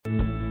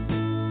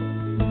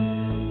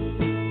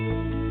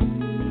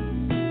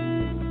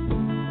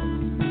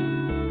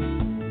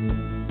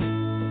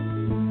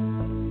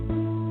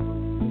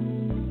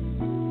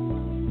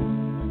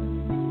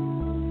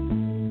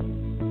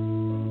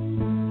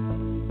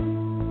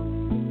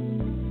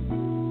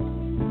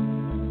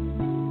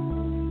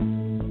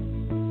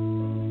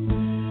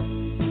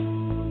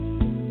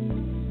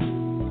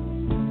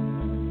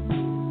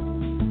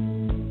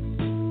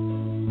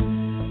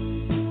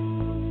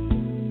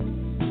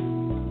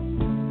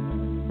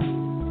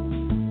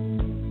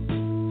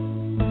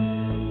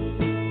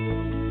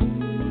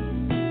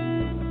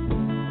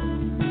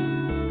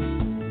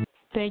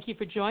Thank you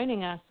for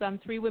joining us on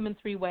Three Women,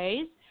 Three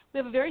Ways. We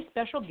have a very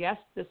special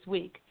guest this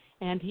week,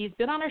 and he's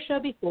been on our show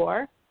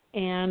before,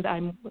 and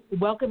I'm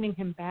welcoming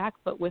him back,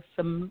 but with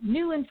some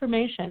new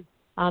information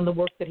on the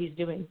work that he's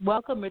doing.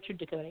 Welcome, Richard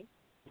Ducote.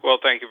 Well,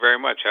 thank you very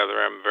much,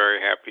 Heather. I'm very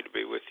happy to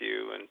be with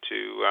you and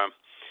to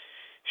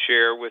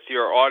share with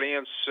your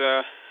audience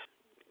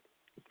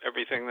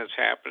everything that's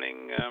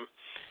happening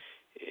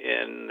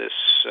in this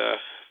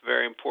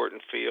very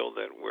important field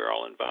that we're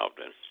all involved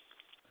in.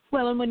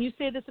 Well, and when you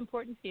say this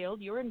important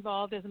field, you're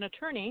involved as an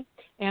attorney,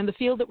 and the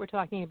field that we're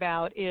talking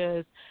about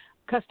is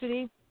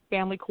custody,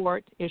 family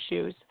court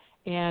issues,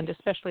 and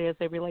especially as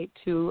they relate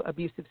to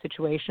abusive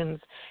situations.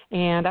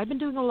 And I've been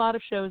doing a lot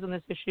of shows on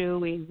this issue.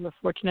 We were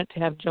fortunate to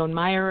have Joan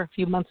Meyer a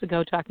few months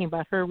ago talking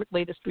about her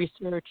latest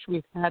research.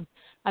 We've had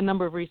a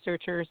number of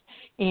researchers,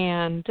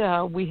 and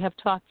we have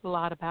talked a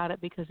lot about it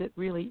because it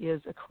really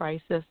is a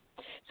crisis.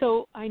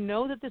 So I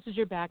know that this is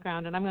your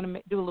background, and I'm going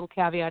to do a little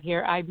caveat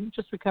here. I'm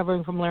just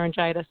recovering from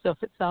laryngitis, so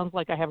if it sounds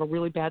like I have a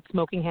really bad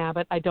smoking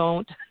habit, I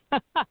don't.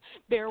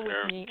 Bear with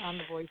me on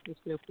the voice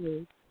issue,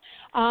 please.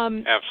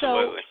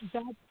 Absolutely.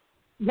 So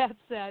that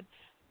said,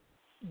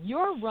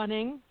 you're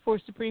running for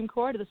Supreme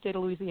Court of the state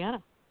of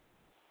Louisiana.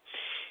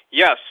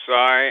 Yes,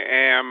 I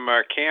am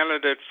a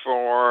candidate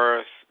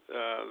for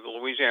the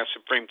Louisiana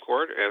Supreme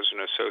Court as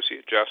an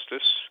associate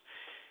justice.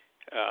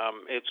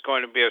 It's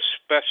going to be a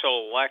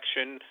special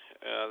election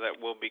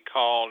that will be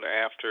called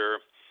after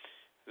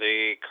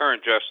the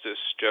current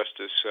Justice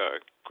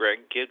Greg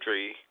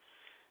Guidry,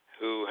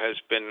 who has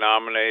been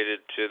nominated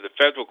to the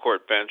federal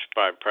court bench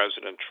by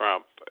President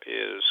Trump,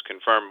 is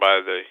confirmed by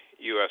the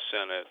U.S.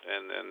 Senate,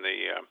 and then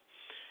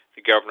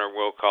the governor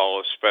will call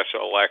a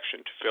special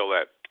election to fill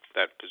that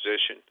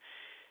position.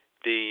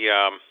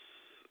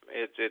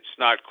 It's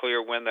not clear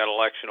when that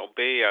election will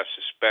be. I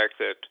suspect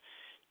that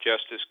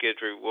Justice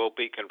Guidry will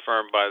be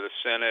confirmed by the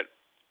Senate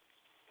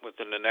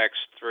within the next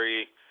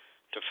 3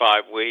 to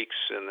 5 weeks,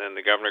 and then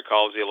the governor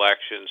calls the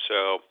election.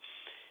 So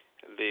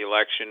the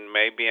election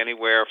may be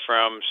anywhere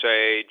from,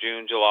 say,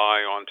 June,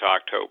 July on to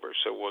October.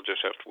 So we'll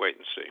just have to wait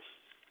and see.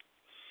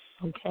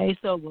 Okay,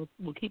 so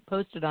we'll keep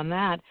posted on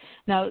that.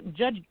 Now,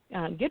 Judge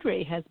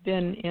Guidry has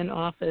been in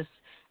office,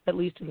 at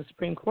least in the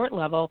Supreme Court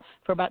level,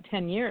 for about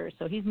 10 years,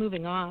 so he's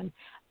moving on.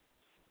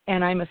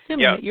 And I'm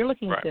assuming that you're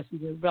looking at this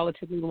as a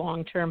relatively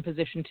long-term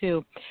position,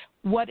 too.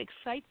 What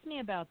excites me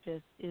about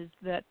this is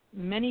that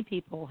many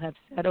people have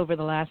said over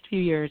the last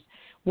few years,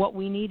 what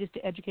we need is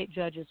to educate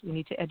judges. We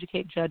need to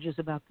educate judges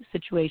about the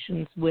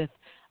situations with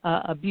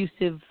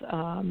abusers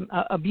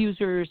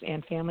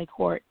and family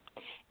court.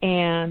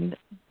 And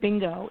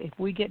bingo, if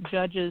we get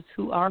judges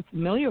who are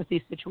familiar with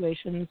these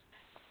situations,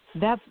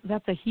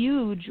 that's a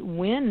huge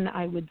win,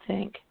 I would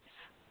think.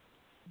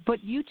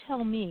 But you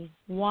tell me,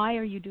 why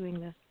are you doing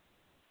this?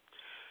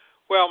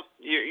 Well,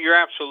 you're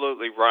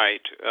absolutely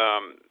right.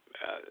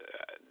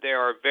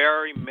 There are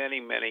very many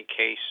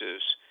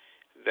cases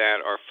that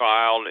are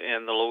filed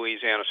in the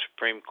Louisiana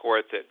Supreme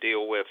Court that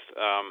deal with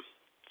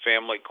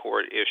family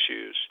court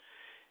issues.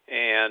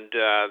 And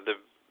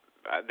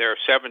there are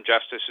 7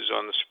 justices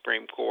on the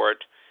Supreme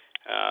Court.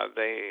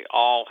 They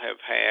all have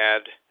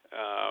had,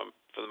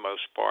 for the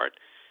most part,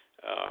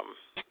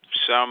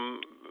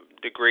 some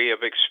degree of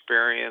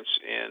experience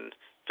in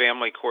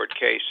family court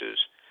cases,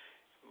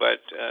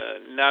 but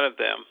none of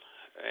them,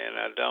 and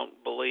I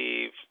don't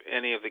believe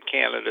any of the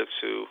candidates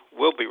who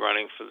will be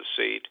running for the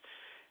seat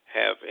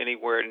have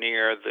anywhere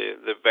near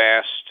the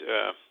vast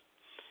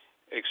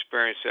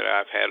experience that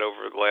I've had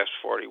over the last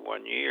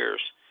 41 years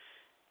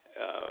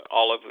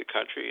all over the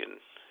country. And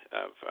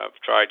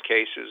I've tried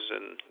cases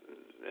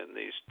and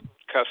these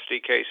custody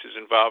cases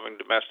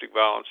involving domestic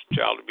violence and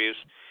child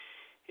abuse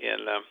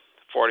in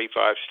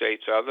 45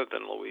 states other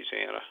than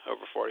Louisiana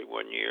over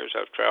 41 years.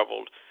 I've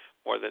traveled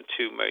more than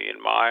 2 million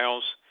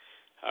miles.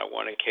 I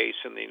won a case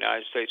in the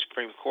United States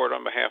Supreme Court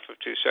on behalf of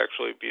 2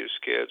 sexually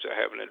abused kids. I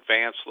have an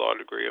advanced law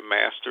degree, a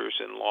master's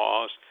in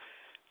laws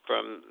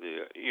from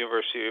the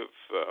University of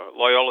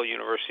Loyola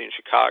University in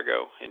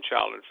Chicago in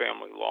child and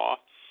family law.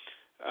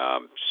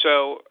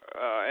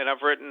 And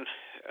I've written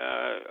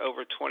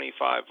over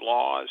 25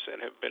 laws that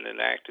have been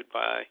enacted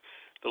by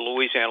the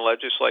Louisiana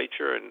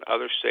legislature and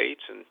other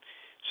states, and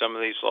some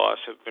of these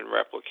laws have been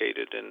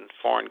replicated in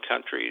foreign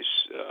countries.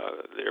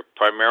 They're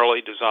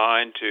primarily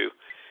designed to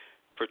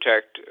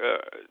protect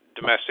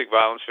domestic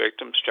violence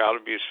victims, child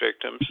abuse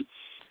victims,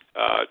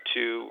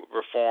 to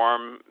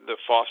reform the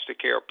foster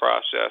care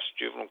process,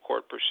 juvenile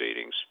court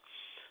proceedings.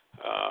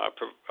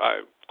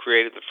 I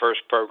created the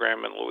first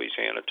program in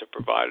Louisiana to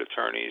provide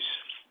attorneys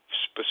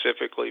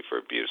specifically for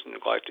abused and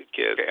neglected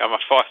kids. I'm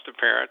a foster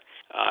parent.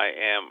 I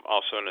am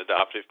also an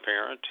adoptive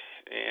parent,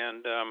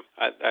 and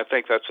I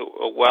think that's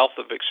a wealth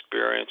of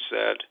experience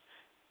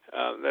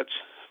that's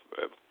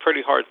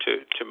pretty hard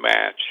to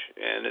match.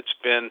 And it's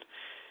been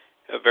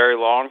a very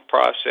long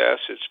process.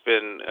 It's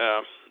been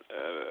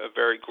a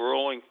very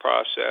grueling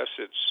process.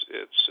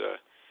 It's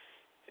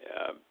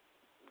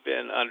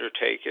been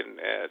undertaken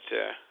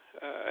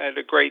at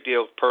a great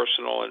deal of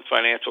personal and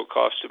financial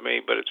cost to me,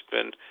 but it's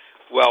been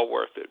well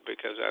worth it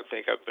because I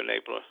think I've been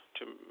able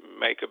to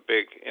make a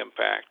big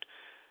impact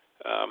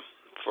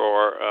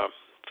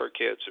for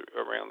kids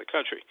around the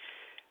country.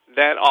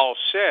 That all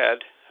said,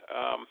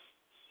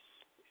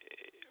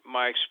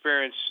 my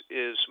experience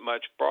is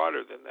much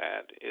broader than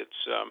that.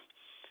 It's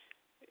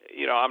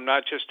I'm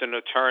not just an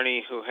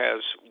attorney who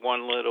has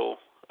one little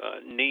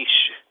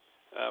niche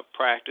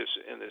practice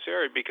in this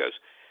area because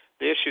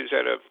the issues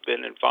that I've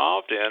been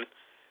involved in,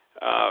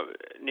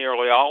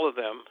 nearly all of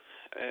them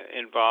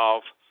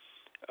involve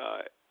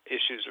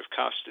issues of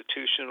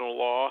constitutional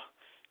law,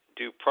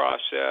 due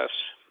process,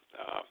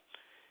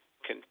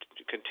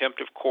 contempt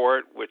of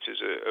court, which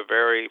is a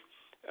very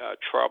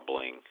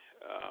troubling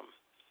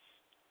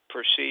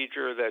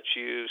procedure that's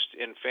used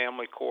in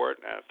family court,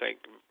 and I think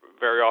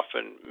very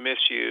often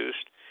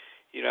misused.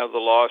 The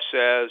law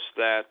says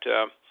that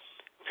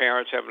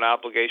parents have an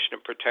obligation to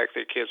protect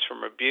their kids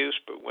from abuse,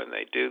 but when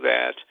they do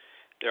that,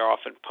 they're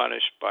often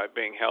punished by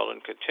being held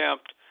in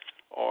contempt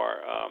or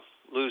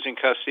losing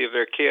custody of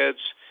their kids.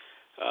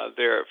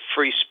 There are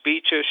free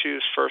speech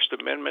issues, First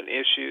Amendment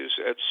issues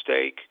at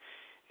stake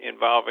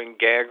involving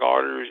gag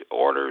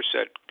orders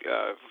that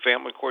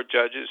family court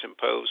judges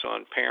impose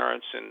on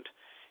parents and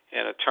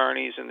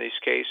attorneys in these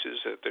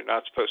cases, that they're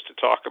not supposed to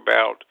talk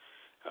about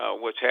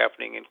what's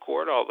happening in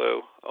court,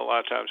 although a lot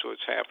of times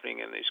what's happening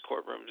in these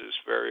courtrooms is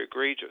very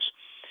egregious.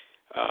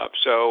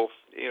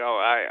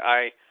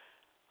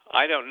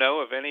 I don't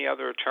know of any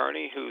other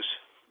attorney who's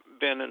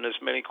been in as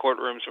many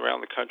courtrooms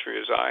around the country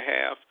as I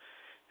have.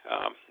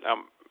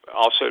 I'm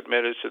also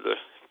admitted to the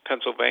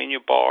Pennsylvania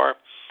bar,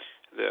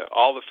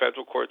 all the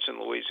federal courts in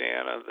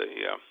Louisiana,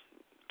 the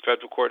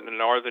federal court in the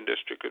Northern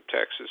District of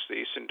Texas, the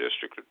Eastern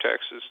District of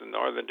Texas, the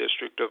Northern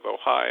District of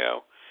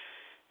Ohio,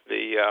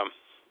 the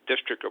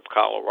District of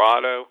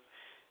Colorado,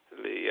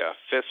 the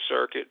Fifth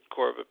Circuit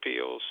Court of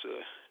Appeals, the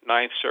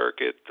Ninth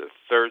Circuit, the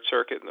Third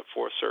Circuit, and the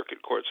Fourth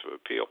Circuit Courts of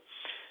Appeal.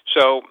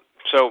 So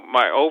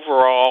my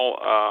overall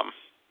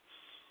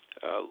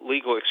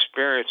legal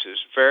experience is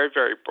very,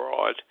 very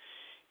broad.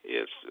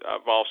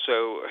 I've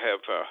also have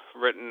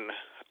written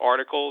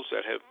articles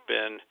that have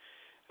been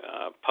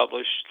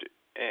published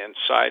and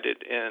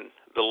cited in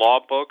the law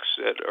books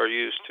that are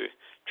used to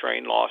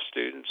train law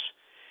students.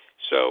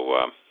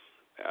 So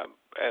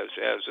as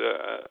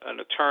an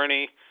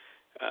attorney,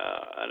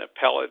 an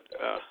appellate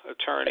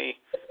attorney,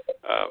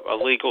 a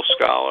legal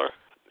scholar,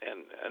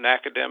 and an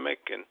academic,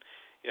 and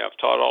I've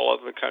taught all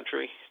over the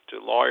country to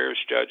lawyers,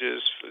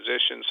 judges,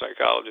 physicians,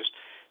 psychologists.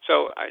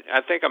 So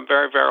I think I'm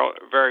very, very,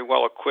 very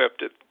well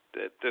equipped at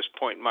this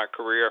point in my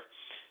career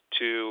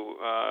to,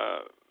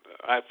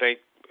 I think,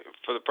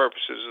 for the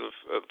purposes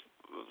of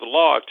the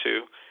law,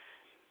 to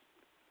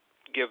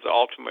give the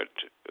ultimate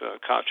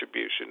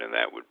contribution, and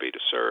that would be to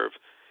serve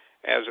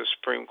as a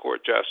Supreme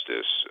Court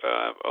justice,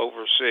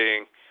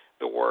 overseeing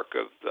the work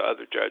of the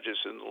other judges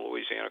in the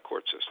Louisiana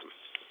court system.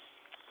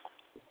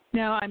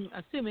 Now, I'm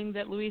assuming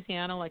that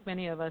Louisiana, like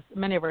many of our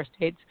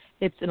states,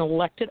 it's an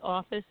elected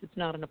office. It's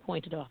not an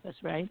appointed office,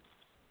 right?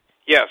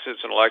 Yes,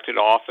 it's an elected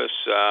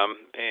office,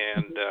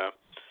 and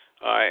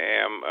I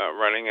am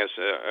running as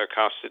a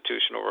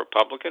constitutional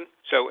Republican.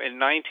 So in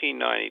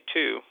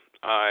 1992,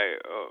 I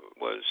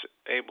was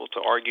able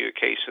to argue a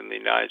case in the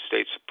United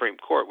States Supreme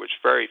Court, which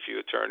very few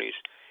attorneys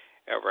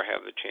ever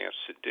have the chance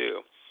to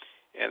do.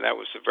 And that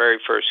was the very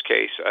first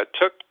case I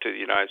took to the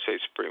United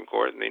States Supreme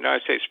Court. And the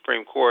United States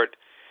Supreme Court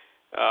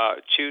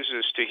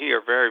chooses to hear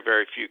very,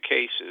 very few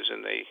cases,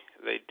 and they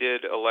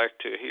did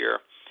elect to hear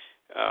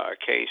a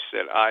case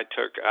that I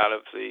took out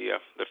of the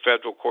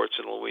federal courts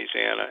in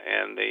Louisiana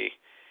and the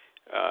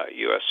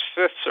U.S.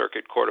 Fifth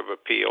Circuit Court of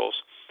Appeals,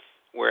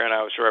 wherein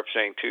I was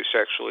representing two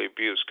sexually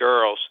abused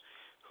girls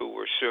who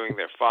were suing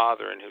their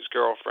father and his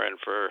girlfriend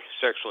for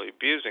sexually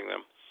abusing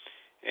them.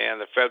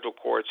 And the federal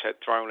courts had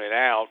thrown it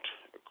out,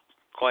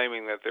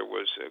 claiming that there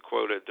was,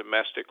 quote, a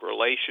domestic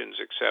relations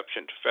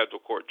exception to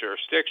federal court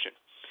jurisdiction.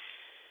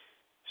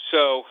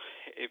 So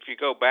if you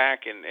go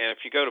back and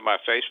if you go to my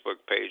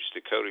Facebook page,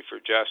 Ducote for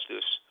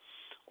Justice,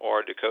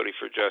 or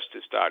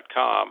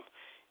DucoteForJustice.com,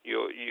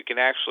 you can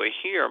actually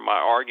hear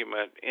my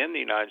argument in the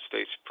United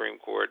States Supreme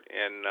Court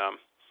in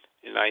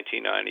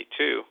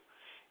 1992.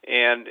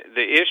 And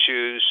the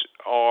issues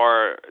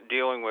are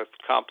dealing with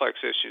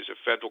complex issues of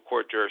federal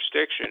court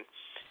jurisdiction,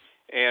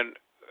 and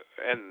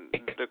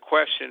the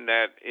question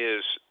that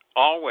is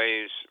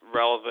always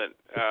relevant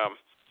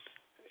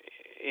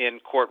in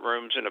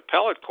courtrooms and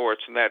appellate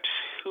courts, and that's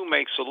who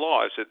makes the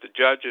law. Is it the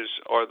judges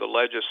or the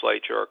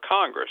legislature or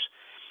Congress?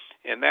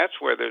 And that's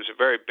where there's a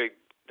very big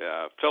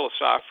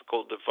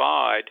philosophical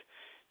divide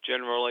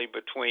generally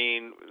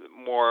between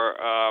more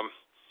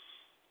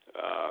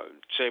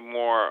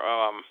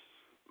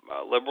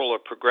liberal or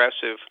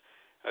progressive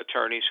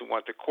attorneys who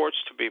want the courts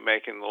to be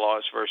making the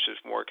laws versus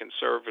more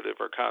conservative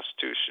or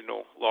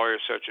constitutional lawyers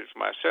such as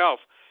myself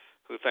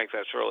who think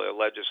that's really a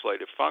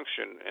legislative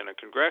function and a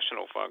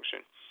congressional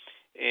function.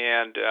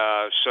 And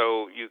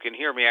so you can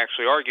hear me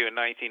actually argue in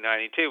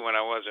 1992 when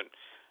I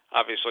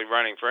obviously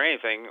running for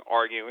anything,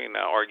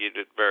 argued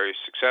it very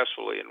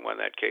successfully and won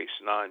that case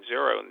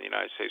 9-0 in the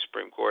United States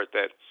Supreme Court,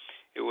 that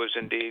it was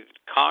indeed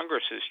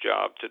Congress's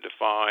job to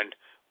define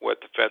what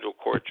the federal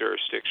court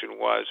jurisdiction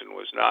was, and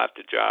was not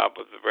the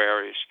job of the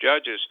various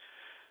judges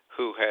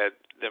who had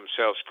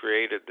themselves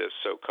created this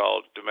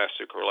so-called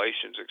domestic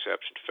relations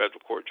exception to federal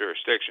court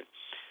jurisdiction.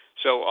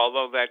 So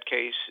although that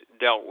case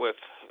dealt with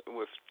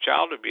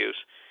child abuse,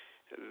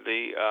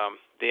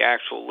 the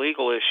actual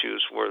legal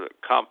issues were the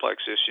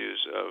complex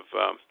issues of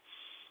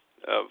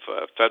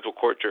federal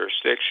court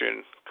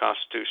jurisdiction,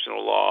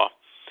 constitutional law,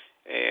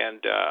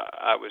 and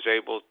I was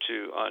able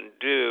to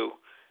undo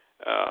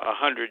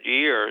 100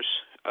 years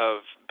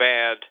of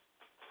bad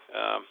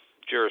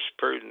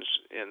jurisprudence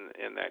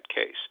in that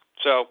case.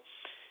 So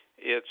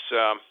it's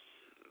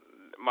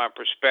my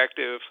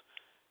perspective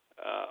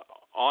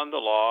on the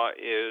law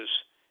is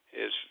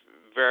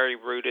very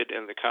rooted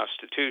in the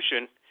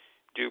Constitution,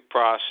 due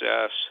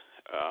process,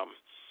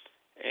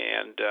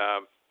 and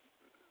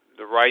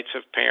the rights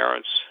of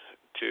parents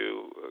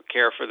to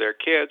care for their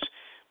kids,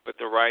 but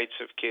the rights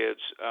of kids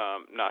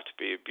not to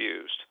be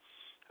abused.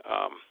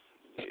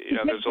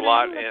 There's a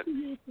lot.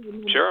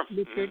 Sure.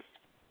 Richard,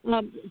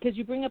 because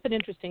you bring up an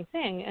interesting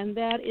thing, and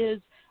that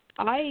is,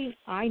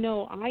 I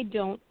know I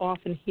don't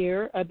often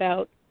hear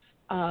about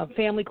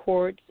family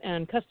courts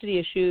and custody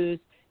issues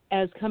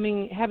as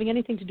having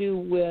anything to do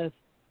with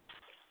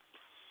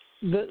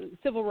the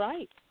civil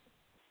rights.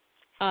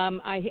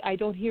 I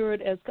don't hear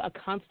it as a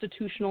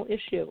constitutional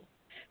issue.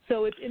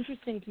 So it's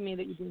interesting to me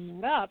that you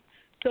bring that up.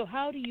 So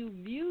how do you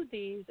view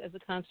these as a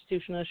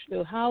constitutional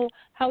issue? How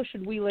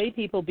should we lay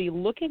people be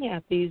looking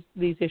at these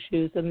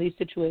issues and these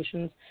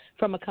situations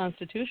from a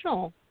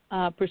constitutional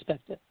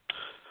perspective?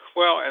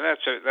 Well, and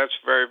that's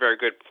a very, very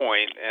good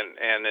point,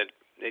 and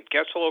it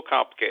gets a little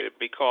complicated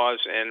because,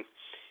 and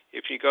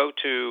if you go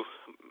to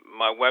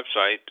my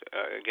website,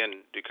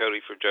 again,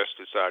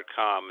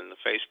 Ducote4Justice.com, and the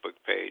Facebook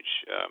page,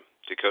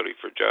 Ducote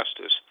for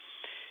Justice,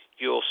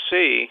 you'll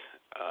see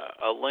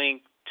a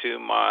link to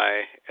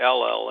my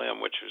LLM,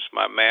 which was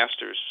my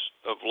Master's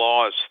of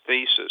Laws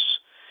thesis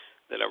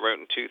that I wrote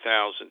in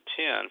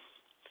 2010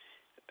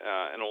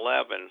 and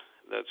 11,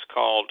 that's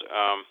called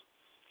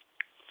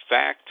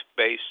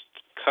Fact-Based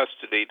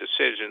Custody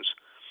Decisions,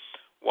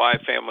 Why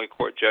Family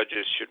Court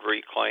Judges Should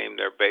Reclaim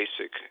Their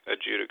Basic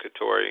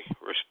Adjudicatory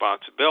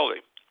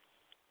Responsibility.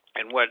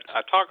 And what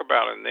I talk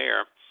about in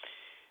there,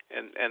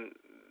 and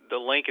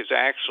the link is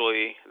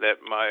actually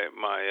that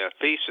my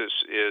thesis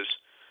is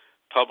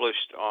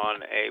published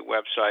on a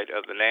website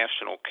of the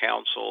National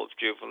Council of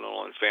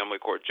Juvenile and Family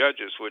Court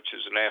Judges, which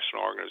is a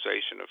national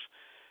organization of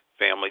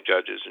family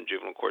judges and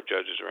juvenile court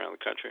judges around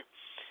the country.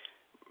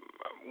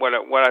 What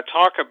I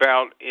talk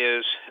about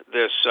is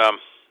this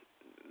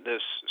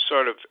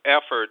sort of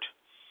effort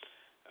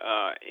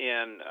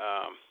in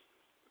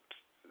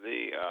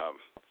the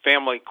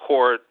family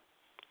court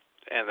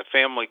and the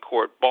family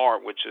court bar,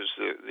 which is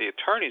the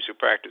attorneys who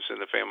practice in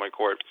the family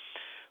court,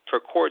 for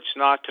courts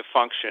not to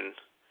function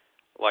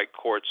like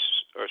courts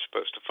are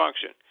supposed to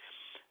function.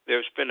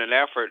 There's been an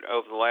effort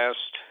over the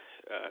last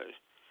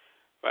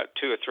about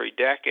 2 or 3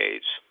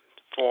 decades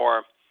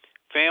for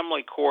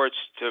family courts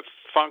to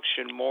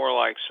function more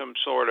like some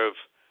sort of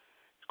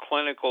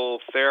clinical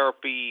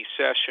therapy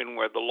session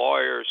where the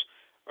lawyers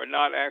are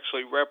not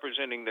actually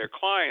representing their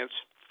clients,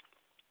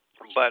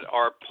 but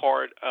are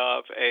part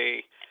of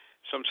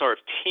some sort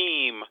of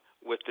team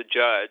with the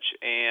judge,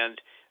 and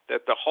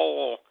that the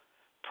whole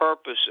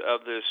purpose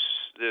of this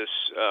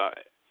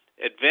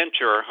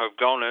adventure of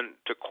going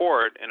into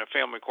court in a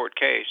family court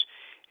case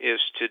is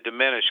to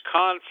diminish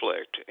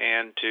conflict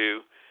and to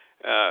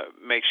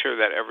make sure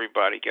that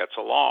everybody gets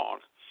along.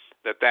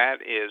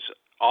 That is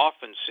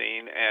often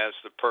seen as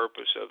the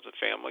purpose of the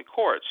family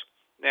courts.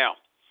 Now,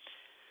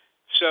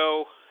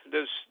 so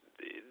there's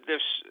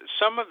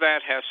some of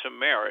that has some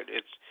merit.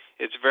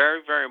 It's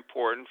very, very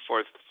important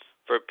for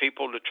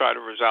people to try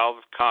to resolve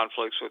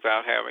conflicts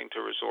without having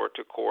to resort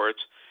to courts,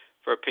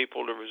 for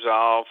people to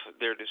resolve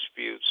their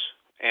disputes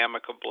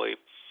amicably,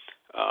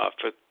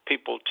 for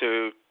people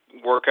to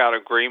work out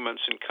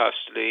agreements in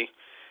custody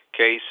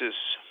cases,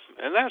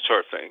 and that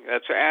sort of thing.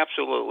 That's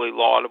absolutely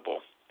laudable.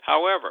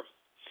 However,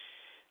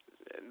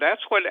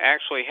 that's what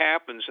actually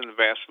happens in the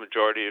vast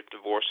majority of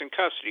divorce and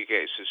custody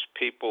cases.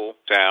 People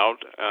out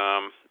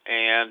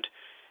and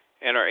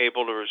are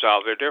able to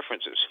resolve their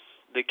differences.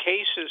 The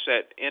cases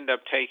that end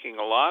up taking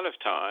a lot of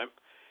time,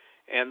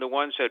 and the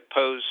ones that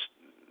pose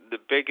the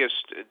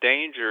biggest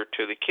danger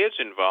to the kids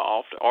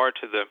involved or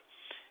to the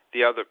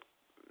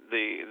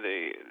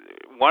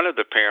one of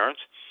the parents,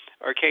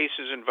 are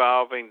cases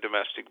involving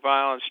domestic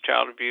violence,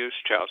 child abuse,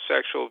 child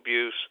sexual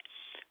abuse,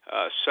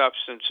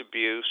 substance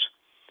abuse,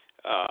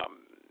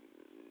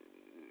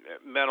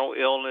 mental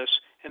illness,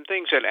 and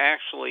things that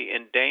actually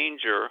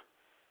endanger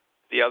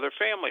the other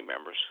family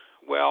members.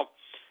 Well,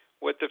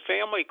 what the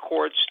family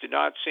courts do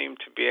not seem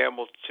to be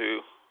able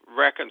to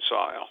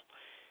reconcile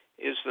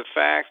is the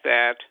fact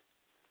that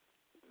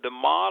the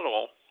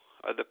model,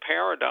 the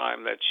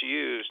paradigm that's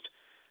used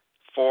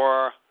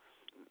for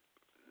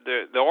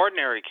the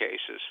ordinary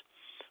cases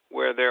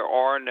where there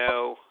are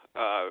no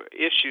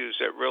issues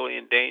that really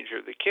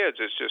endanger the kids.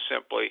 It's just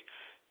simply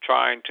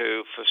trying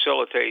to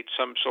facilitate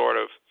some sort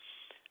of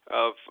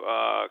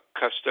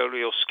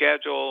custodial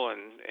schedule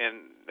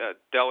and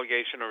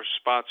delegation of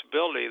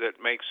responsibility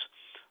that makes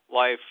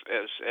life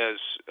as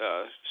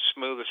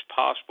smooth as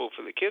possible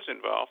for the kids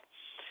involved.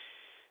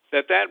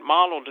 That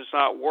model does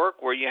not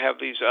work where you have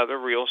these other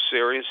real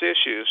serious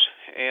issues,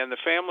 and the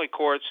family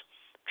courts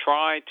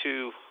try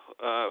to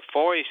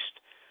foist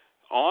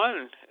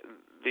on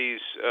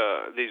these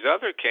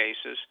other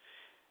cases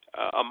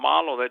a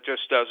model that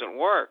just doesn't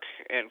work,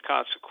 and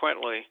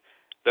consequently,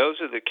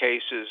 those are the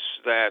cases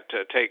that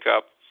take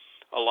up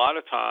a lot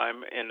of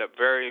time, end up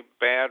very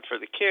bad for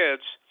the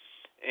kids,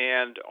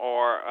 and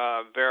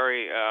are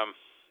very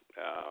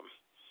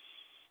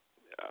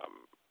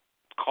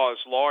cause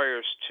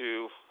lawyers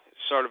to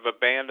sort of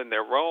abandon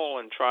their role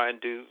and try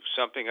and do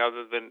something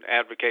other than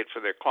advocate for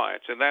their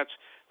clients, and that's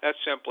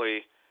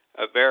simply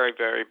a very,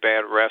 very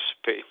bad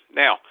recipe.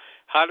 Now,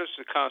 how does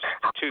the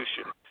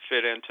Constitution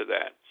fit into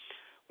that?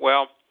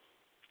 Well,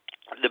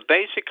 the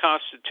basic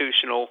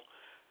constitutional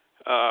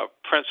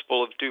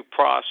principle of due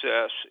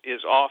process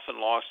is often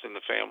lost in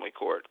the family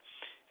court.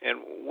 And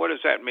what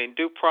does that mean?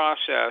 Due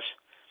process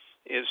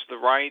is the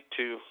right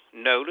to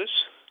notice,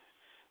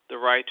 the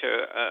right to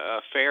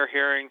a fair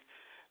hearing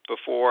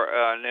before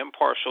an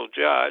impartial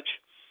judge,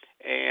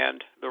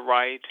 and the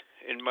right,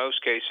 in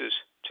most cases,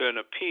 to an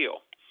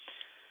appeal.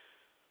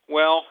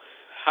 Well,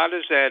 how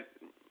does that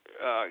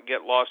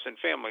get lost in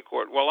family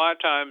court? Well, a lot of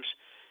times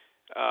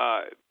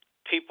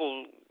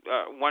people,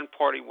 one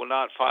party will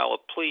not file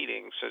a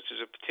pleading, such as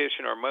a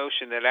petition or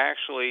motion, that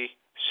actually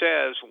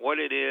says what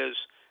it is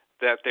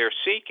that they're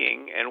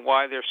seeking and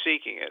why they're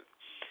seeking it,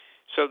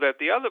 so that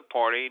the other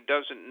party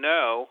doesn't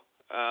know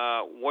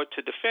what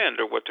to defend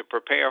or what to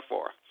prepare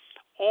for.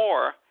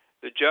 Or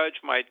the judge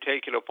might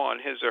take it upon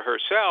his or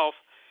herself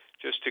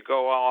just to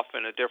go off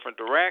in a different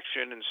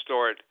direction and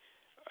start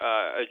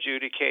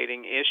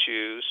adjudicating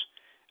issues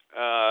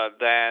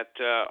that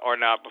are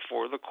not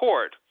before the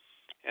court.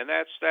 And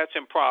that's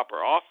improper.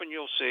 Often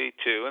you'll see,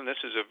 too, and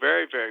this is a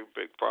very, very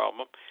big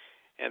problem,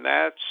 and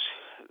that's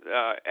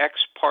ex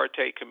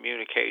parte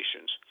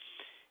communications.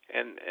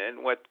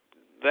 And what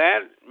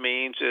that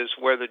means is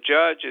where the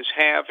judge is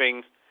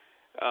having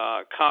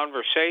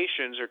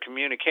conversations or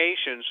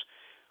communications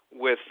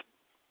with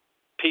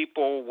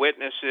people,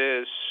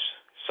 witnesses,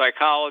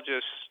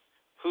 psychologists,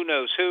 who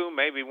knows who,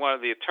 maybe one of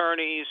the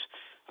attorneys,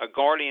 a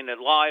guardian ad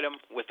litem,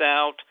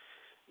 without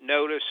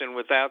notice and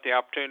without the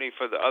opportunity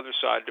for the other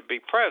side to be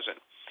present.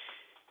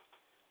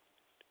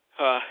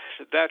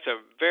 That's a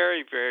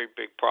very, very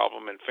big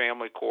problem in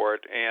family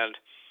court, and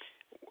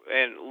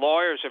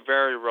lawyers are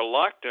very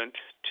reluctant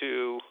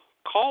to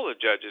call the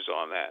judges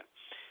on that.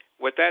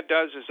 What that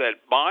does is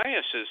that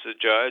biases the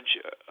judge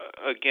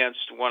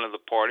against one of the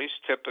parties,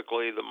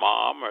 typically the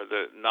mom or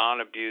the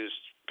non-abused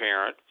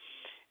parent,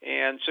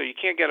 and so you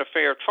can't get a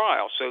fair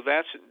trial. So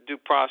that's due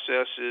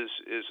process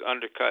is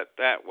undercut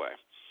that way.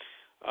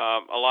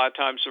 A lot of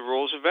times the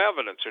rules of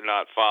evidence are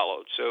not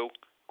followed, so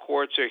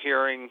courts are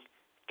hearing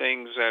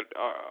things that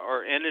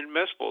are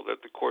inadmissible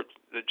that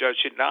the judge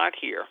should not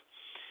hear.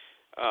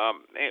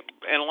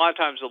 And a lot of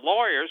times the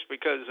lawyers,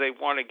 because they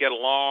want to get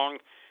along,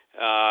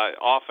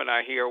 often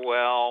I hear,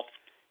 well,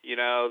 you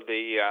know,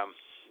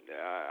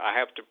 I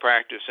have to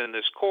practice in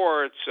this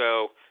court,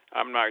 so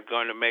I'm not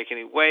going to make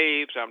any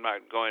waves. I'm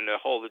not going to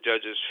hold the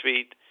judge's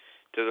feet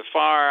to the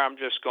fire. I'm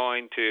just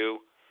going to,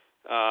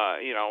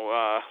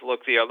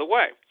 look the other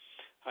way.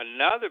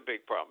 Another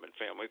big problem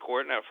in family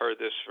court, and I've heard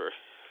this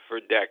for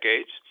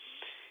decades,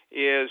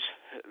 is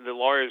the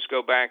lawyers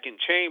go back in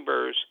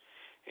chambers,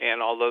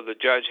 and although the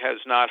judge has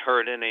not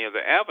heard any of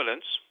the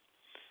evidence,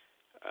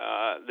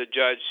 the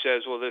judge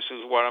says, well, this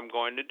is what I'm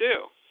going to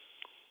do.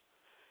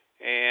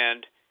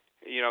 And,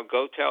 you know,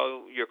 go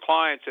tell your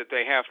clients that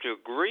they have to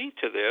agree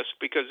to this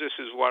because this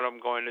is what I'm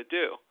going to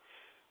do.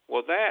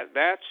 Well,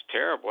 that's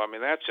terrible. I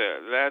mean,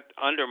 that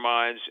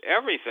undermines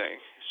everything.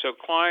 So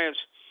clients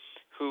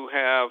who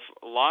have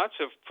lots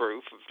of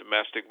proof of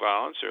domestic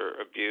violence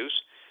or abuse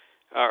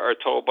are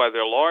told by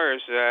their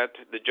lawyers that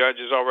the judge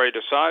has already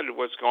decided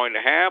what's going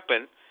to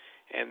happen,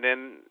 and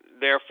then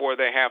therefore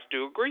they have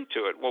to agree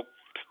to it. Well,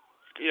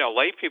 you know,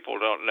 lay people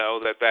don't know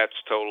that that's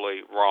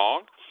totally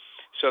wrong,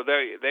 so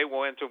they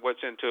will enter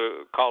what's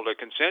called a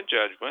consent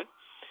judgment,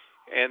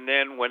 and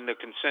then when the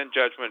consent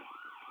judgment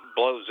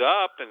blows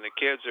up and the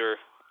kids are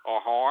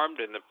harmed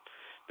and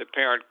the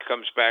parent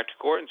comes back to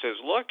court and says,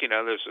 look, you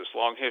know, there's this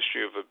long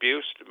history of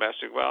abuse,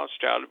 domestic violence,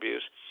 child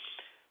abuse.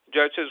 The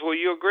judge says, well,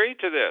 you agreed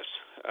to this.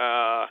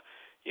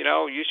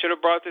 You should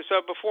have brought this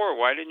up before.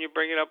 Why didn't you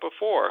bring it up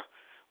before?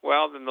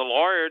 Well, then the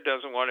lawyer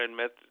doesn't want to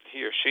admit that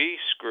he or she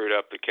screwed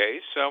up the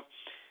case. So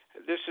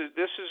this is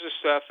the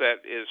stuff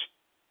that is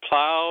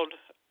plowed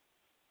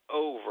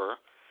over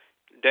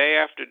day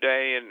after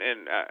day,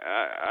 and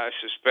I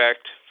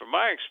suspect, from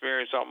my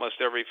experience,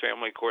 almost every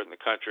family court in the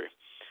country.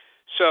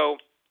 So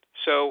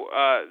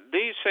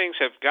these things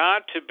have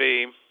got to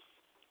be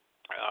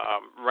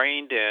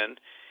reined in,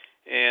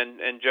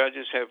 and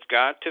judges have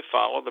got to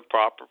follow the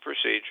proper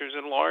procedures,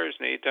 and lawyers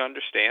need to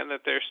understand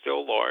that they're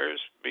still lawyers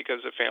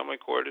because the family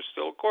court is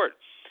still a court.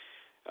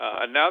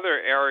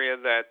 Another area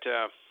that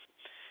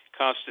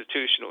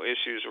constitutional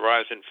issues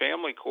arise in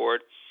family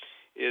court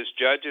is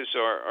judges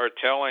are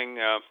telling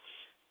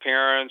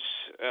parents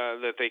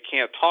that they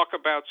can't talk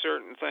about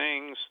certain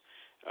things,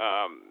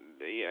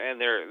 and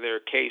there are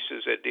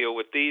cases that deal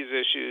with these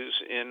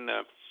issues in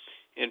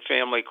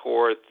family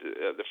court.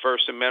 The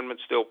First Amendment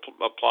still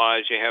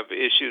applies. You have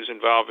issues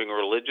involving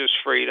religious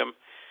freedom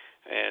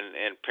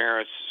and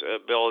parents'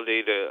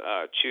 ability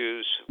to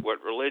choose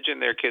what religion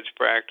their kids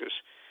practice.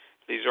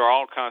 These are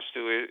all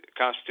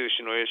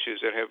constitutional issues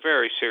that have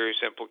very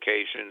serious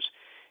implications.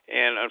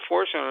 And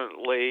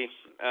unfortunately,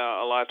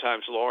 a lot of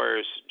times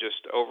lawyers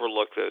just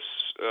overlook this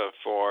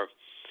for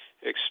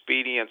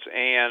expedience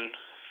and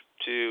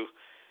to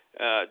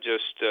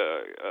just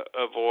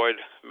avoid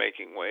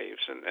making waves.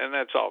 And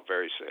that's all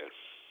very sad.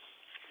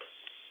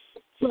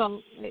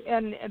 Well,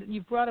 and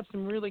you've brought up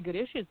some really good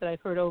issues that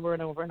I've heard over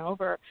and over and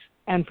over,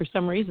 and for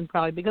some reason,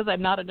 probably because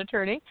I'm not an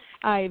attorney,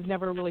 I've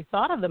never really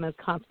thought of them as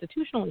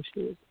constitutional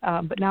issues.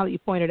 But now that you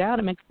pointed out,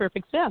 it makes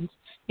perfect sense.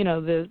 You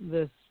know,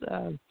 this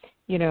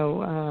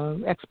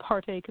ex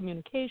parte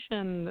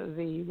communication,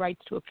 the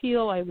rights to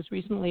appeal. I was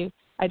recently,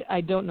 I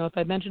don't know if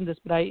I mentioned this,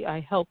 but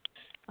I helped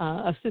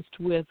assist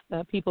with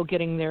people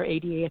getting their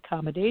ADA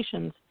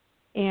accommodations.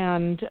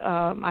 And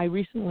I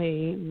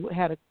recently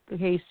had a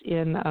case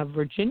in a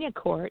Virginia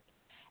court,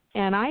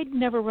 and I'd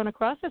never run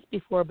across this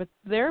before, but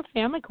their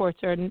family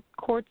courts are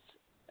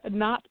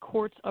not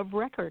courts of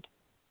record.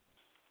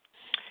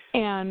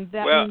 And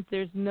that means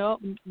there's no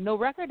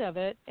record of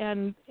it,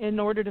 and in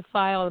order to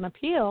file an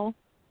appeal,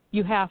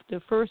 you have to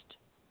first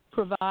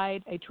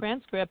provide a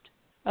transcript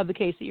of the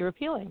case that you're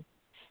appealing.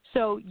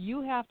 So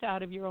you have to,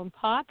 out of your own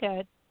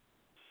pocket,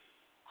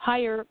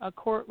 hire a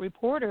court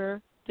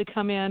reporter to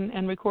come in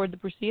and record the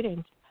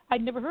proceedings.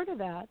 I'd never heard of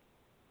that.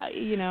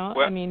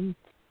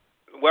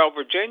 Well,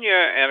 Virginia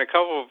and a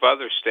couple of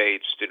other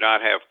states do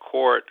not have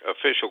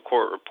official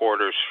court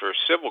reporters for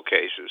civil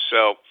cases.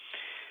 So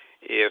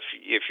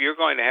if you're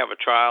going to have a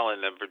trial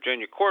in a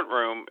Virginia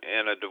courtroom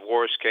in a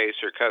divorce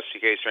case or custody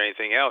case or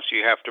anything else,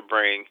 you have to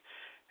bring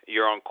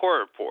your own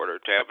court reporter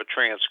to have a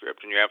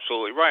transcript. And you're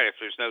absolutely right. If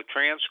there's no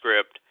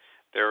transcript,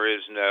 there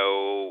is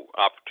no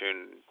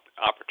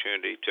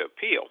opportunity to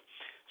appeal.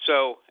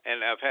 So,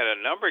 and I've had a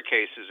number of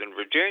cases in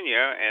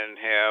Virginia and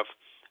have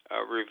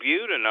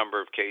reviewed a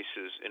number of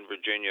cases in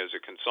Virginia as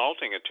a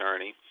consulting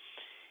attorney.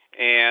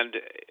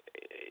 And,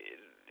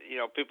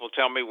 people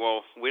tell me,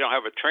 well, we don't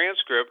have a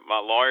transcript. My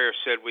lawyer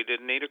said we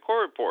didn't need a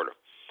court reporter.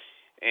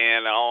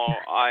 And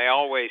I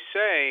always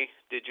say,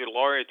 did your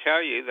lawyer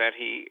tell you that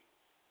he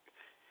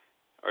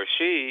or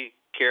she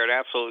cared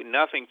absolutely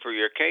nothing for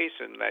your case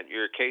and that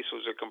your case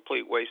was a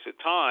complete waste of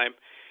time?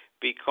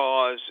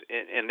 Because,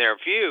 in their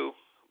view,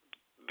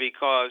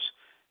 because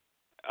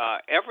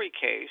every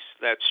case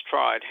that's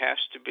tried has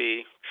to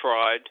be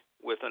tried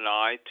with an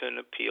eye to an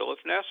appeal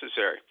if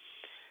necessary.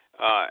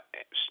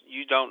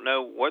 You don't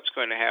know what's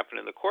going to happen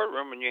in the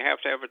courtroom, and you have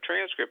to have a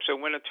transcript. So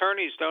when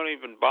attorneys don't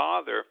even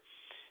bother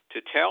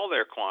to tell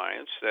their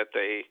clients that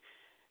they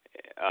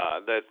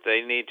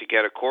need to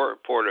get a court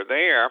reporter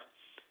there,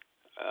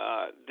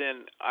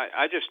 then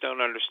I just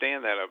don't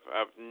understand that.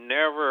 I've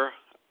never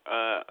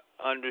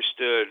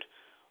understood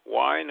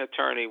why an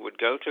attorney would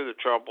go to the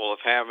trouble of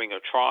having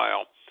a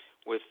trial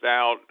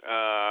without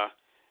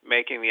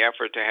making the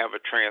effort to have a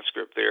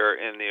transcript there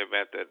in the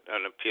event that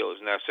an appeal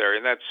is necessary.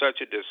 And that's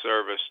such a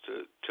disservice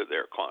to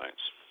their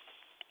clients.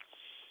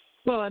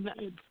 Well, and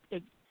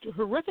it's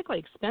horrifically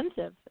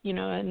expensive,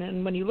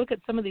 and when you look at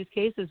some of these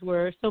cases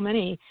where so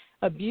many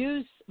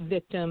abuse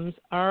victims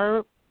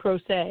are pro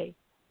se,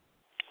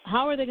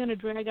 how are they going to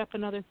drag up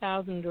another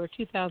 $1,000 or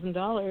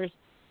 $2,000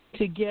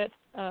 to get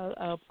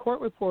a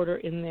court reporter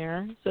in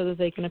there so that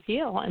they can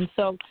appeal? And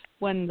so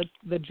when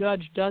the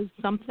judge does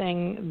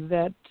something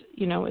that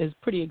is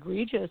pretty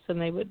egregious,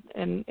 and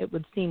it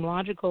would seem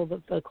logical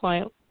that the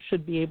client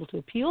should be able to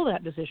appeal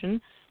that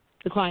decision,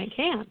 the client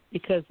can't,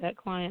 because that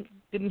client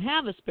didn't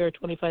have a spare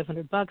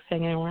 $2,500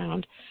 hanging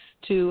around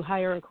to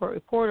hire a court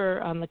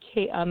reporter on the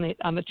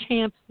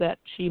chance that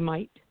she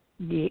might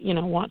be,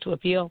 want to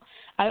appeal.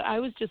 I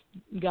was just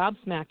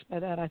gobsmacked by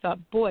that. I thought,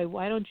 boy,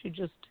 why don't you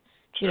just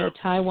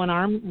tie one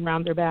arm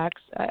around their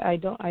backs? I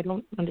don't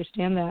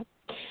understand that.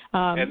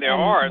 And there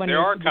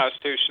are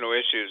constitutional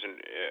issues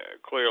and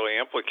clearly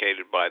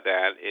implicated by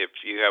that. If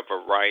you have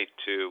a right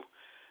to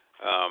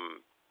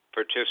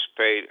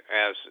participate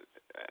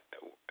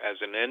as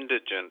an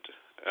indigent,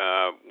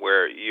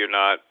 where you're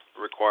not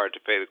required to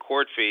pay the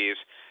court fees,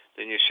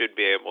 then you should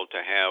be able to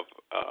have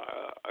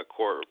a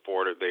court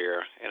reporter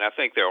there. And I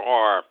think there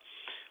are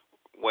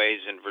ways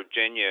in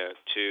Virginia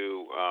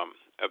to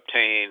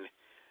obtain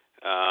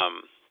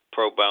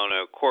pro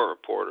bono court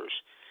reporters.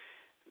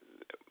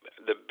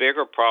 The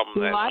bigger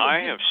problem that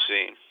I have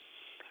seen,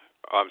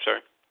 I'm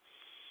sorry.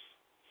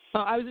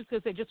 Well, I was just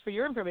going to say, just for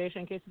your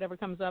information, in case it ever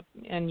comes up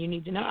and you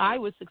need to know, I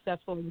was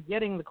successful in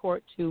getting the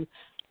court to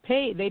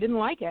pay. They didn't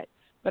like it,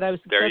 but I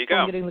was successful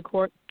in getting the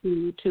court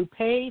to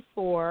pay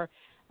for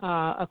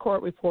a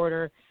court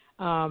reporter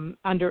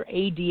under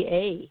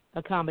ADA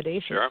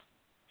accommodation. Sure.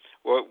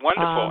 Well,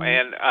 wonderful.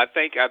 And I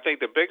think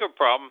the bigger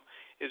problem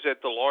is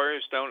that the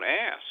lawyers don't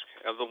ask,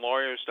 or the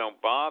lawyers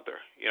don't bother.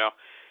 You know,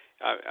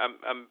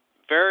 I'm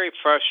very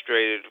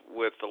frustrated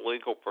with the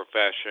legal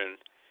profession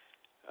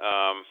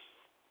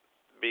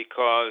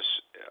because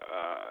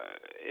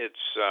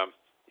it's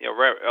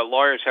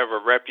lawyers have a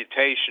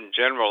reputation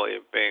generally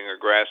of being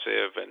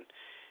aggressive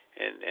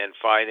and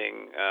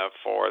fighting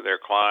for their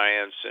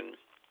clients, and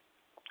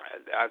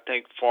I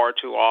think far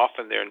too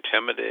often they're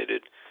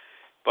intimidated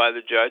by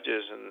the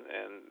judges, and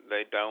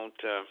they don't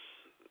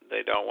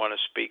want to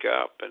speak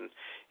up. And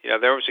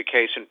there was a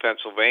case in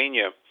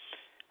Pennsylvania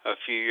a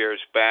few years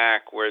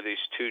back where these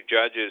two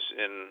judges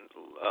in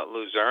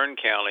Luzerne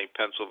County,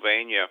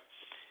 Pennsylvania,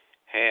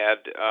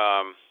 had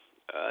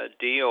a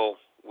deal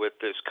with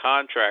this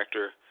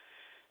contractor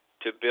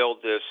to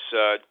build this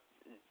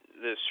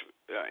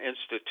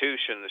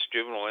institution, this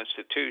juvenile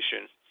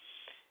institution,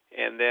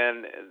 and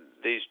then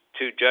these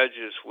two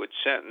judges would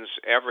sentence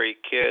every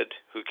kid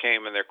who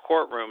came in their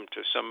courtroom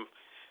to some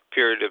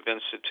period of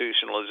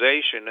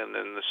institutionalization, and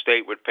then the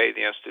state would pay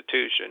the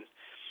institution,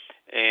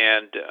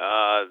 and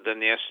then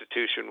the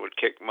institution would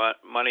kick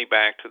money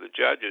back to the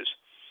judges.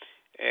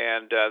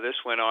 And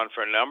this went on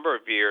for a number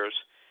of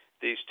years.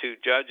 These two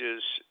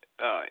judges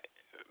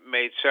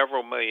made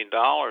several $1 million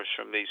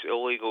from these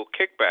illegal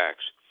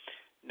kickbacks.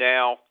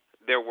 Now,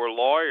 there were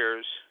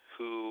lawyers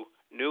who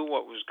knew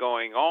what was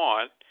going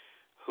on,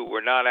 who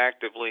were not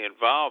actively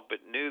involved,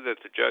 but knew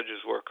that the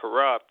judges were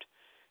corrupt,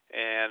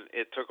 and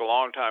it took a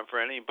long time for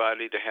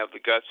anybody to have the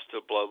guts to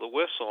blow the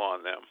whistle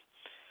on them,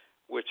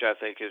 which I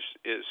think is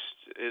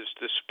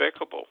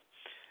despicable.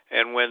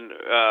 And when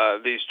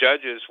these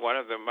judges, one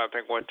of them I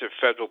think went to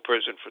federal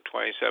prison for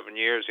 27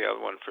 years, the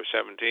other one for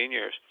 17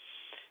 years,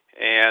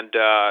 and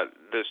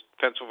this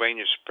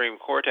Pennsylvania Supreme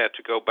Court had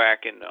to go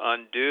back and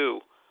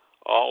undo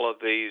all of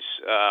these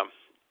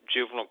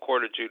juvenile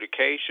court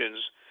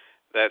adjudications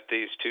that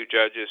these two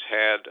judges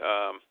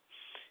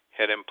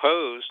had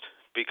imposed,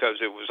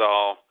 because it was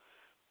all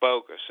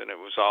bogus and it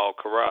was all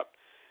corrupt.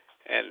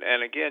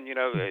 And again,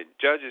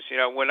 judges,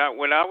 when I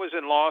was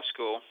in law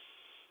school,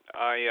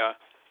 I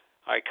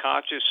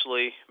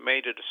consciously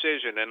made a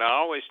decision, and I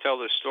always tell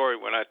this story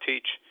when I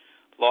teach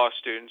law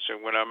students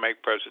and when I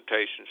make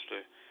presentations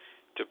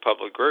to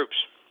public groups,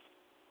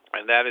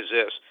 and that is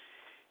this: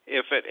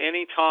 if at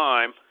any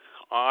time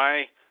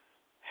I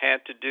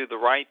had to do the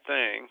right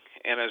thing,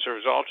 and as a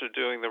result of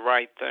doing the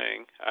right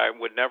thing, I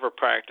would never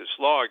practice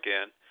law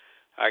again,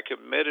 I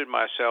committed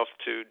myself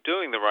to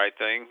doing the right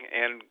thing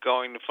and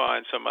going to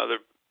find some other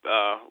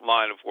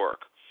line of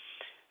work.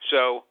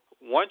 So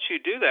once you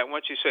do that,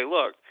 once you say,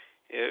 look,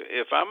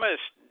 if I'm going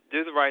to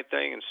do the right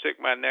thing and stick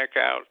my neck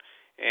out,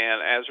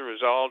 and as a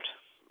result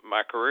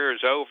my career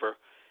is over,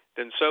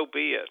 then so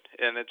be it.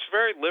 And it's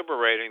very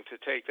liberating to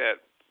take that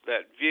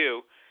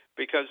view,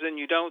 because then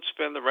you don't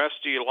spend the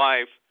rest of your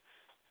life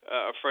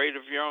afraid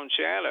of your own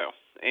shadow.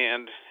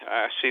 And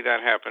I see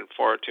that happen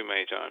far too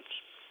many times.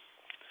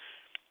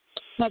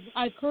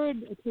 I've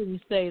heard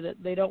attorneys say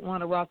that they don't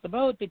want to rock the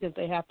boat because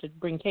they have to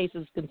bring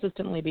cases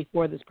consistently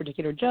before this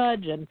particular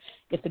judge, and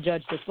if the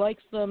judge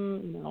dislikes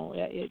them,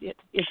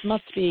 it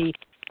must be.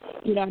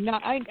 I'm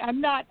not. I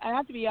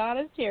have to be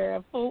honest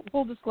here.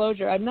 Full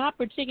disclosure. I'm not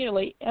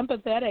particularly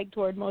empathetic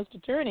toward most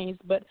attorneys,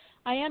 but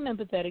I am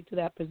empathetic to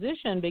that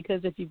position,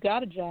 because if you've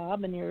got a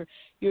job and your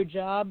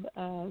job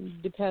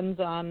depends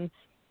on,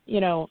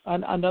 on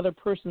another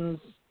person's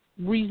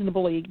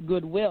reasonably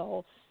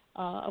goodwill,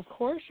 of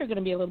course you're going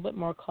to be a little bit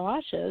more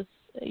cautious,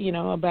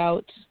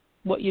 about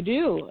what you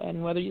do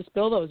and whether you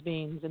spill those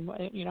beans, and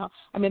it's a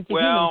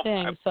human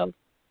thing. So,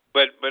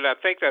 but I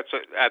think that's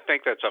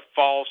a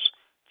false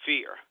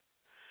fear.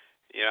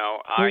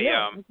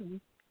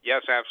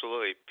 Yes,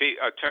 absolutely.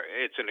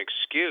 It's an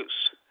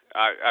excuse.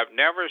 I've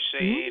never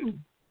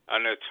seen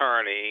an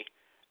attorney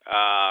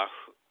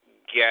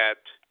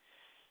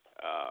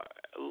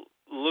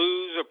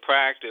lose a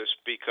practice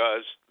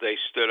because they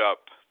stood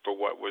up for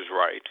what was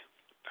right.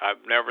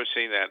 I've never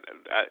seen that.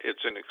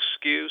 It's an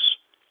excuse.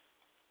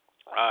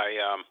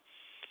 I've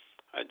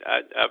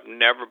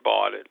never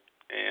bought it,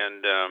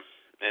 and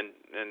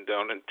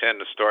don't intend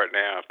to start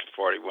now after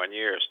 41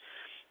 years.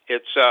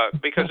 It's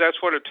because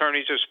that's what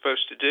attorneys are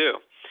supposed to do.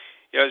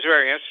 It's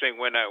very interesting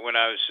when I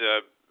was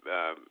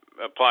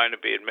applying to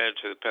be admitted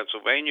to the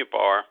Pennsylvania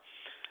bar.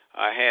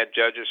 I had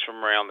judges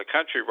from around the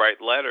country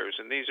write letters,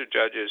 and these are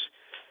judges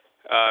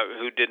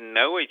who didn't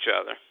know each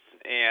other,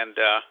 and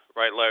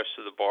write letters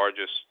to the bar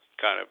just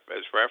kind of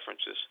as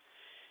references.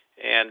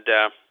 And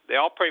they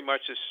all pretty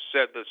much just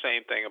said the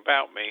same thing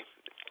about me,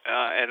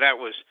 and that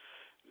was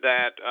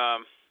that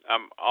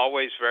I'm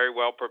always very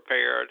well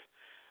prepared.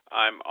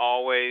 I'm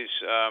always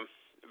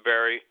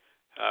very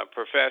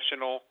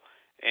professional,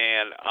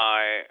 and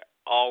I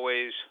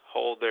always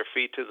hold their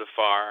feet to the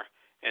fire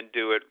and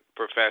do it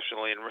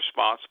professionally and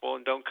responsible,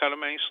 and don't cut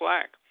them any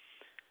slack.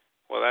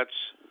 Well,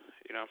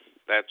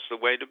 that's the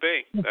way to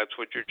be. That's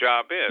what your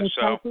job is.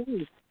 So,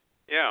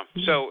 yeah.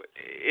 So,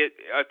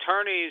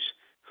 attorneys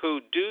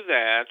who do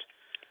that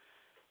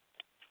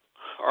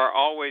are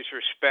always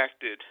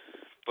respected,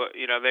 but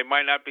they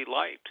might not be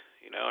liked.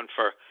 And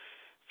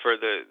for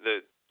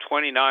the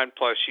 29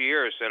 plus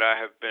years that I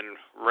have been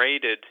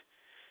rated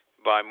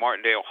by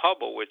Martindale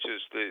Hubbell, which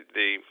is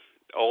the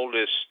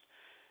oldest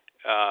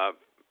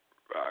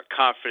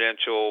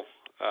confidential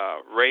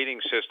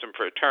rating system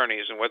for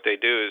attorneys, and what they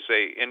do is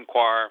they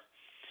inquire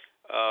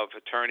of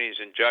attorneys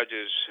and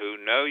judges who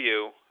know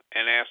you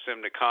and ask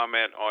them to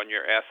comment on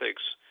your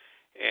ethics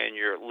and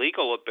your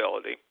legal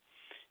ability.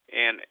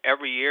 And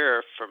every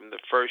year, from the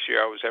first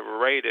year I was ever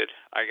rated,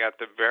 I got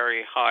the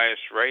very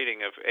highest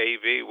rating of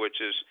AV,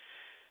 which is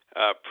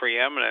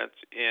preeminent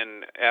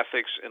in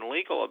ethics and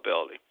legal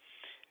ability.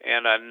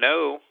 And I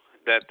know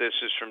that this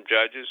is from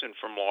judges and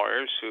from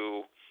lawyers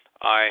who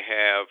I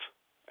have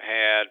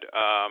had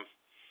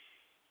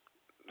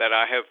that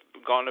I have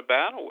gone to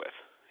battle with.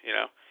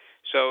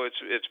 So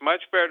it's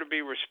much better to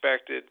be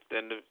respected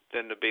than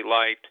to be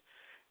liked,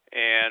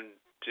 and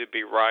to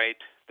be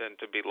right than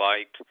to be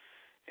liked.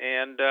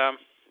 And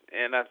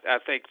I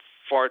think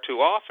far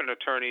too often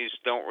attorneys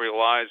don't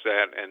realize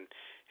that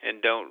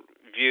and don't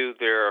view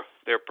their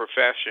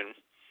profession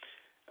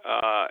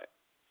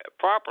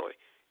properly.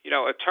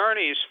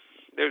 Attorneys,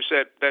 there's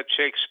that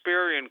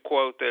Shakespearean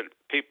quote that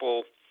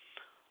people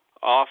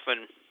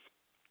often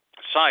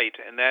cite,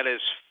 and that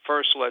is,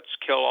 "First, let's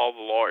kill all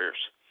the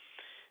lawyers."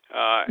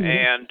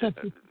 And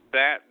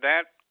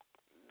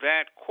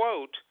that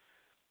quote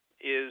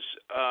is,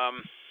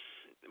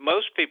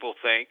 most people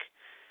think,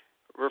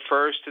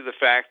 refers to the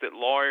fact that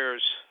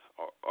lawyers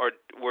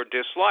were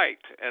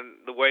disliked,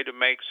 and the way to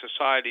make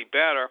society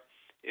better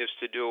is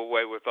to do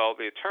away with all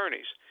the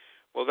attorneys.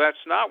 Well,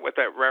 that's not what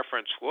that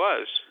reference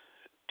was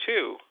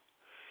to.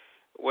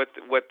 What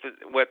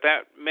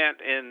that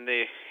meant in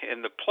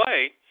the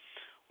play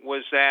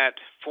was that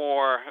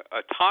for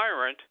a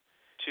tyrant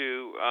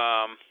to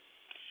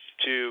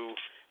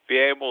be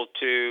able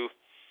to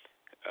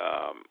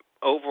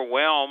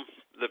overwhelm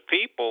the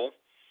people,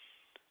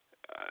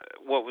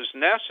 what was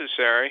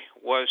necessary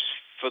was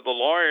for the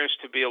lawyers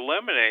to be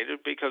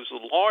eliminated, because the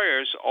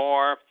lawyers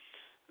are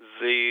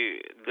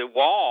the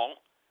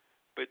wall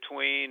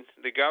between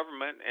the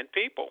government and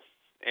people,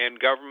 and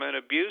government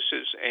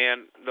abuses,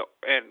 and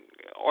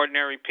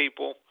ordinary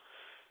people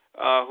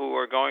who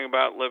are going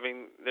about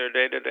living their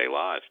day-to-day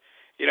lives.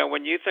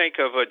 When you think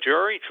of a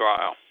jury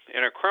trial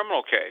in a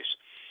criminal case,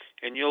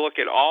 and you look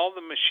at all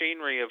the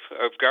machinery of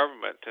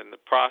government, and the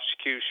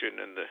prosecution,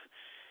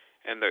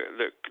 and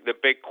the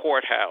big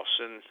courthouse,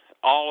 and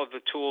all of the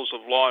tools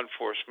of law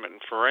enforcement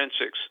and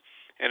forensics,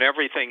 and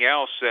everything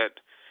else that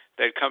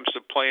comes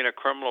to play in a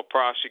criminal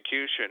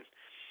prosecution,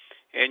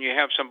 and you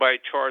have somebody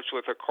charged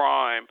with a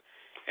crime,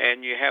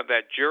 and you have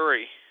that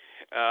jury,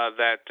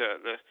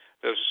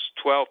 those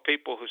 12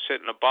 people who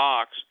sit in a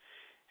box,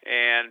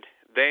 and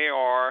they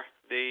are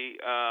the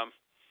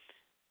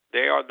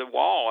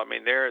wall. I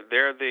mean, they're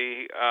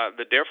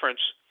the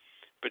difference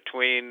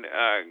between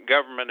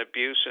government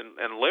abuse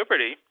and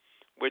liberty,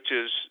 which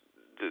is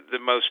the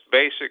most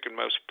basic and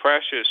most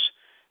precious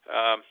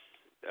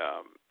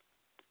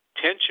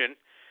tension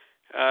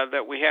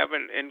that we have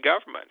in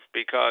government,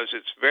 because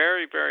it's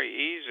very, very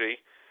easy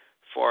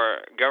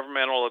for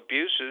governmental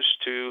abuses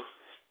to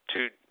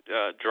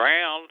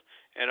drown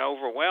and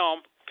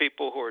overwhelm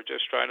people who are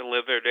just trying to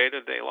live their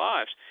day-to-day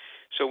lives.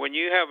 So when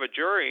you have a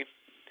jury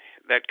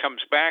that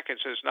comes back and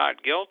says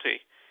not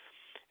guilty,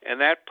 and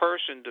that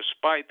person,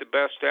 despite the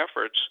best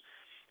efforts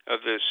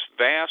of this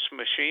vast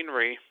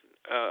machinery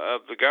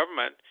of the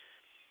government,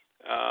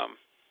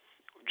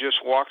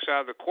 just walks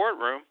out of the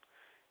courtroom,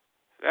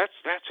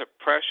 that's a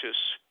precious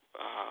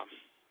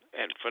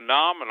and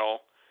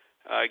phenomenal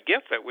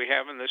gift that we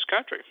have in this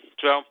country.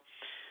 So,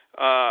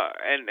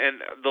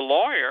 and the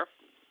lawyer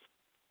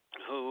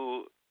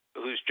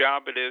whose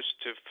job it is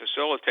to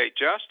facilitate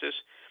justice,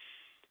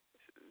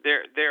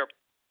 their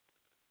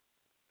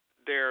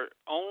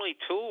only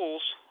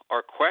tools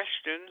are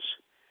questions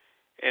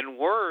and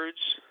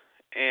words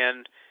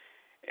and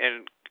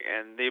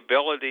the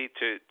ability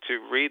to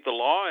read the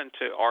law and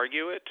to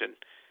argue it,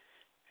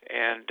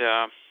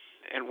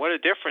 and what a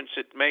difference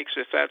it makes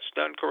if that's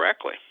done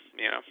correctly.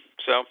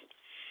 So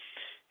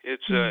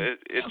it's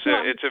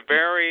a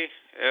very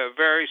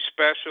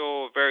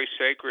special, very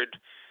sacred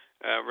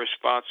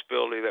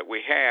responsibility that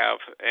we have,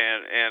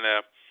 and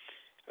a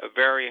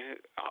very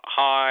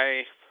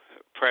high,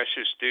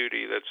 precious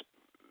duty that's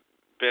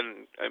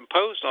been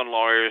imposed on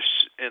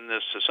lawyers in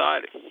this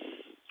society.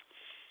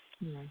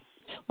 Yeah.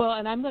 Well,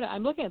 and I'm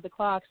looking at the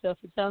clock, so if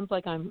it sounds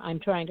like I'm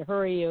trying to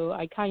hurry you,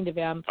 I kind of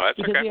am, because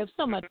okay. We have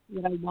so much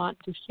that I want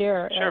to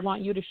share. Sure. I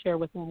want you to share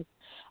with us.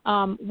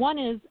 One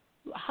is,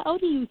 how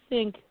do you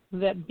think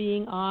that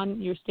being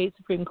on your state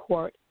Supreme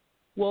Court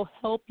will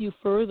help you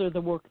further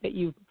the work that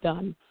you've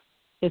done,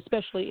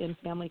 especially in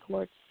family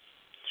courts?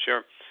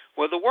 Sure.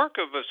 Well, the work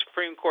of a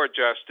Supreme Court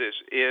justice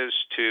is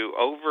to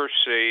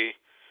oversee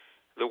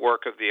the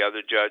work of the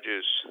other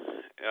judges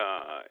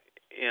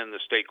in the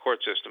state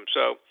court system.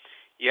 So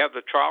you have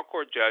the trial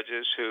court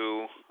judges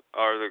who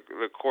are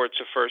the courts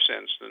of first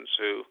instance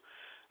who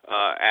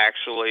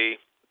actually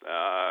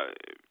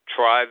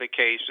try the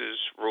cases,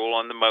 rule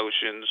on the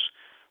motions,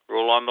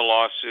 rule on the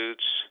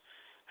lawsuits,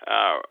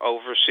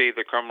 oversee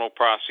the criminal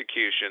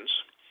prosecutions.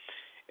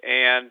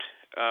 And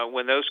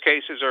when those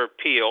cases are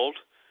appealed,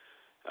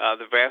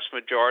 the vast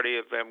majority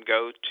of them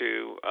go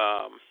to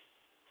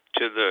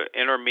the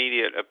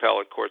intermediate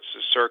appellate courts,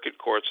 the circuit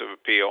courts of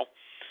appeal,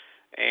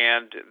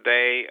 and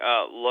they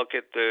look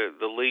at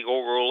the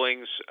legal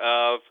rulings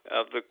of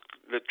the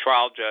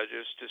trial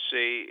judges to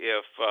see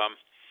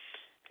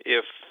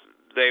if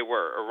they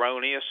were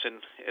erroneous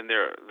in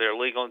their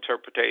legal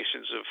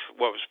interpretations of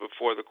what was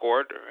before the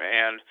court,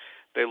 and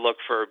they look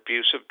for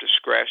abuse of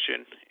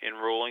discretion in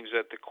rulings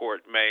that the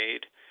court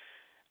made.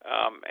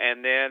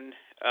 And then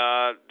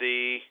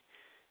the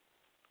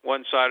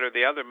one side or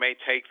the other may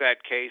take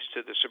that case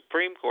to the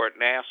Supreme Court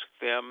and ask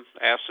the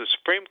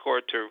Supreme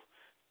Court to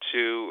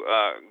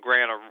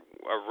grant a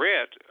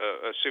writ,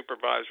 a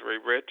supervisory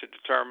writ, to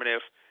determine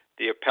if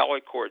the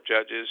appellate court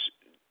judges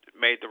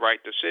made the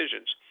right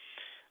decisions.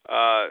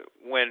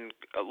 When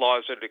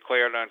laws are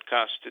declared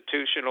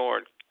unconstitutional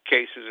or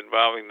cases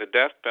involving the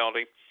death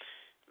penalty,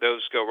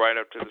 those go right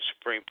up to the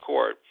Supreme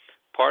Court.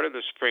 Part of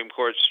the Supreme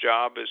Court's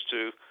job is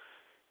to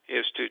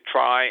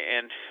try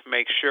and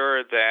make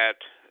sure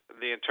that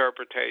the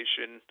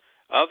interpretation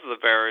of the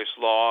various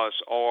laws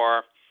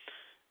are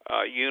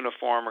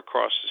uniform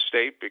across the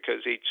state,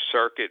 because each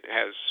circuit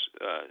has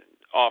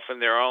often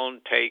their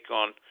own take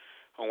on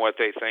what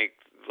they think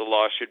the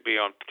law should be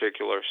on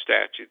particular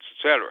statutes,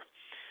 etc.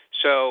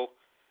 So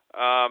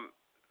a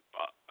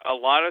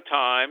lot of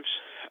times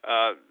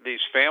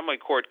these family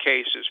court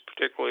cases,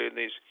 particularly in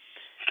these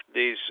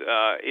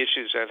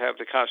issues that have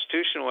the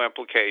constitutional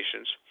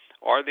implications,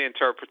 or the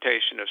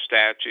interpretation of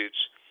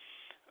statutes,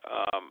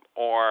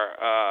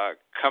 are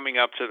coming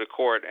up to the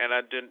court, and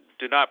I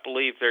do not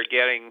believe they're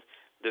getting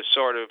the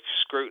sort of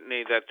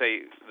scrutiny that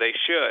they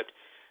should.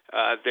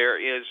 There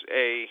is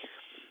a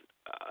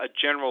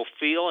general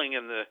feeling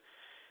in the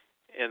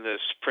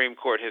Supreme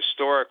Court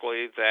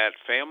historically that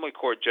family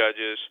court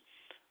judges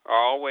are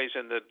always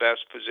in the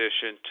best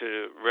position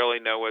to really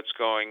know what's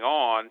going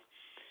on,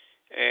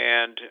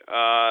 and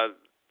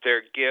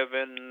they're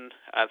given,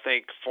 I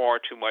think, far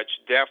too much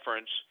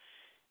deference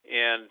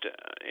in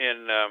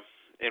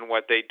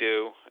what they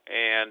do,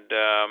 and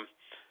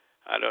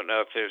I don't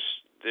know if there's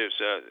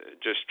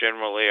just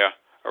generally a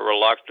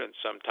reluctance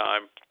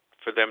sometimes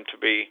for them to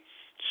be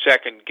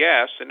second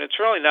guessed, and it's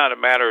really not a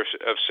matter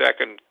of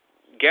second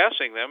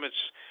guessing them.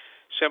 It's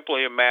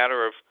simply a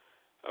matter of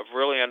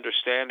really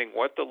understanding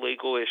what the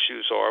legal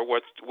issues are,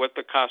 what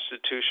the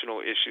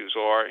constitutional issues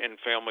are in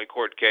family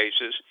court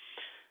cases,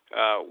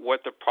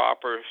 what the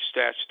proper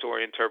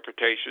statutory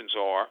interpretations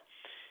are,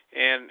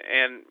 and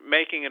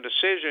making a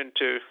decision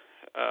to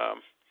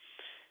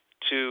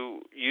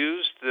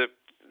use the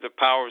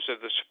powers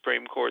of the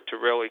Supreme Court to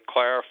really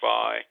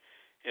clarify,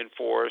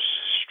 enforce,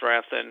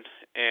 strengthen,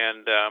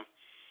 and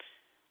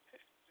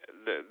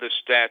the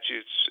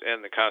statutes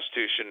and the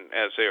Constitution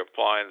as they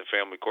apply in the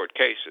family court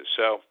cases.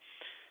 So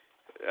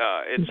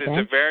it's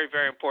a very,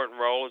 very important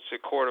role. It's a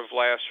court of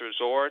last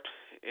resort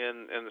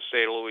in the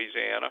state of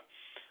Louisiana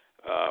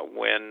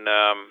when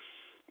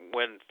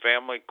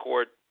family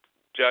court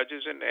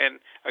judges, and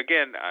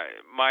again,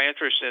 my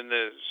interest in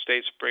the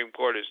state Supreme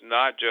Court is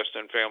not just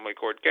in family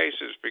court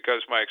cases,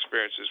 because my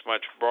experience is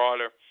much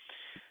broader.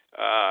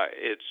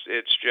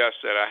 It's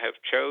just that I have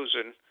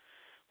chosen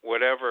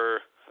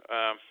whatever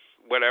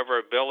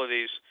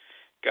abilities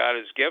God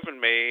has given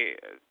me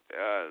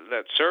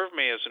that serve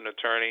me as an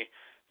attorney.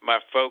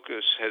 My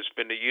focus has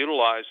been to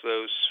utilize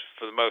those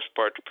for the most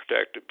part to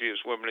protect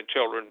abused women and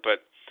children,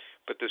 but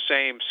the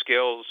same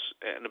skills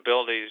and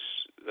abilities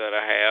that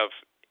I have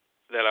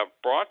that I've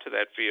brought to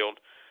that field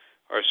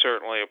are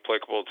certainly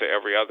applicable to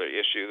every other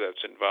issue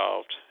that's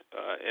involved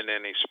in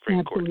any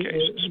Supreme Court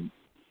cases.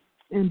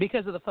 And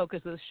because of the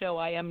focus of the show,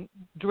 I am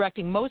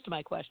directing most of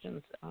my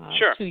questions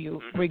to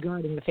you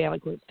regarding the family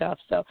court stuff.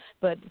 So,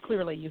 but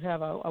clearly you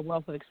have a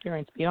wealth of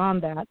experience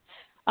beyond that.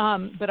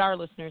 But our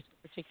listeners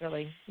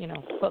particularly,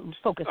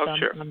 focused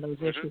on those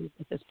issues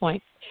at this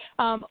point.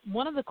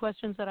 One of the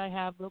questions that I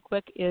have real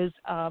quick is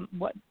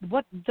what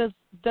does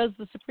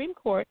the Supreme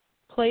Court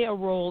play a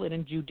role in a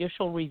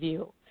judicial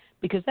review?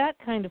 Because that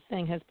kind of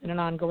thing has been an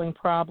ongoing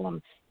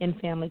problem in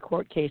family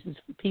court cases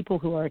for people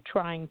who are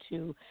trying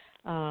to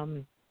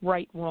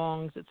right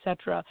wrongs,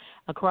 etc.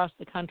 across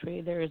the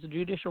country. There is a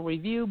judicial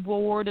review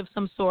board of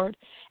some sort,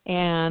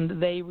 and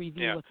they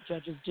review what the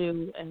judges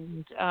do.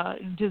 And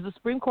does the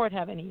Supreme Court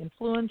have any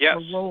influence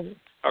or role in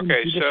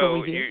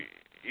judicial review?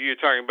 You're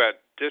talking about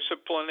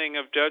disciplining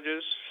of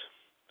judges?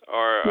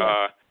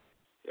 Or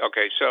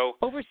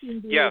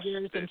overseeing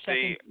behaviors and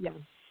checking.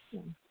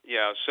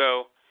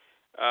 So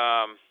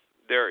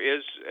there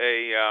is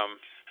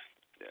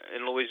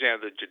in Louisiana,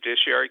 the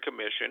Judiciary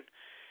Commission,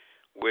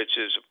 which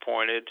is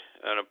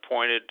an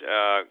appointed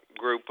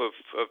group of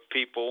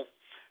people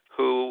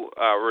who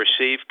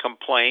receive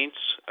complaints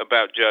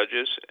about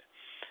judges,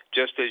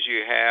 just as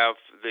you have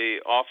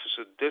the Office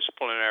of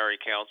Disciplinary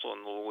Counsel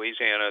and the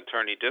Louisiana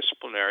Attorney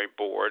Disciplinary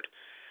Board,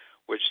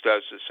 which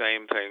does the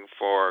same thing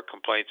for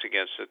complaints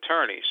against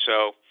attorneys.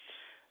 So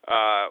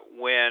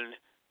when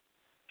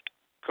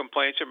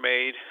complaints are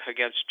made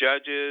against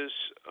judges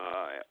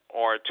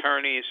or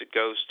attorneys, it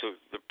goes to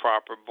the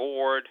proper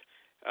board.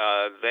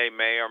 They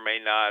may or may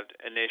not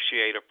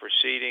initiate a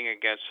proceeding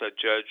against a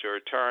judge or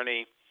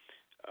attorney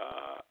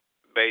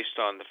based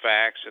on the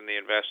facts and the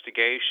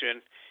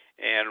investigation,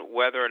 and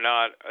whether or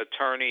not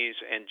attorneys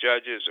and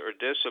judges are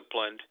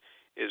disciplined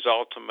is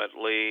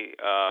ultimately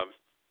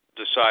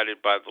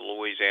decided by the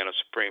Louisiana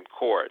Supreme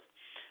Court.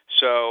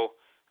 So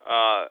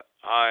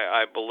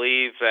I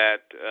believe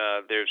that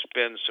there's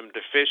been some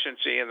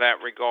deficiency in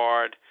that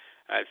regard.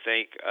 I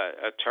think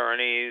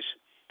attorneys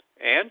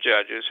and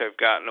judges have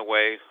gotten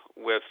away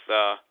with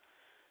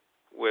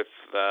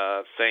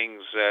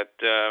things that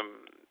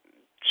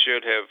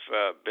should have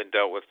been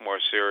dealt with more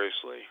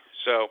seriously.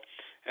 So,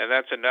 and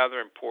that's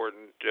another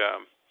important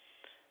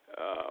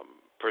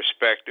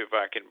perspective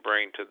I can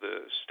bring to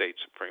the state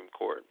Supreme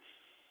Court.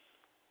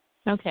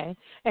 Okay.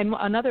 And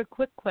another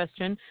quick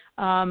question.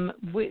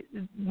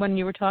 When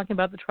you were talking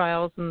about the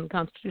trials and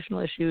constitutional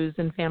issues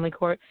in family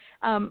court,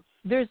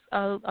 there's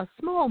a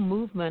small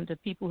movement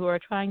of people who are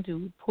trying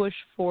to push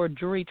for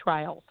jury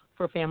trials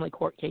for family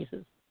court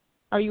cases.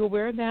 Are you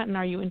aware of that, and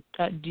are you? Is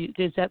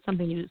that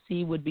something you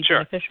see would be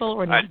beneficial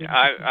or not?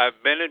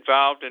 I've been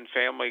involved in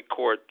family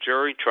court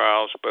jury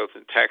trials both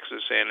in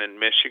Texas and in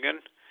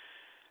Michigan.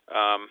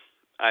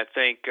 I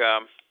think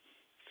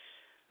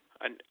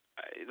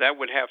that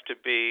would have to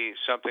be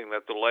something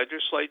that the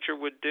legislature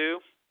would do.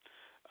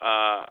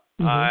 I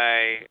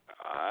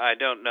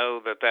don't know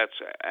that that's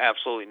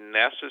absolutely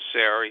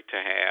necessary to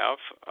have.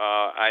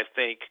 I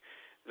think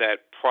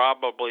that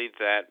probably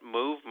that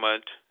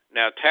movement.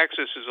 Now,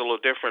 Texas is a little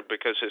different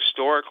because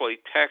historically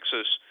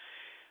Texas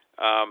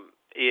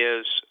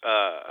is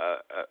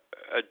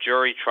a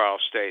jury trial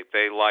state.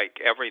 They like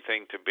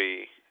everything to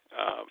be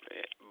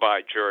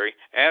by jury,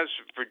 as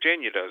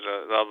Virginia does.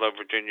 Although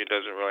Virginia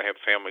doesn't really have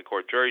family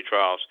court jury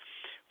trials,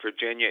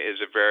 Virginia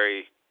is a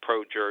very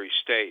pro-jury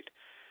state.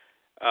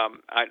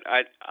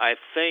 I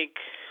think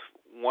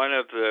one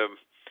of the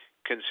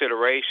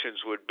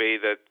considerations would be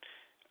that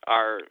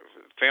our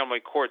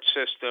family court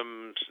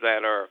systems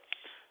that are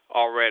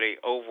already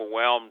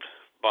overwhelmed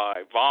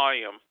by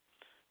volume,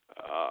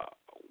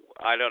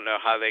 I don't know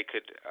how they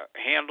could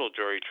handle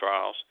jury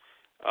trials.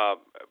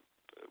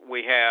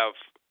 We have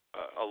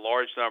a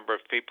large number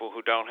of people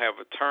who don't have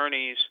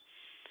attorneys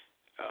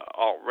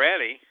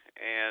already,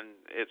 and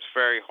it's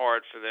very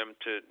hard for them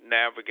to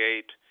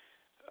navigate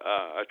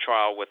a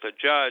trial with a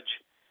judge,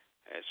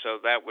 and so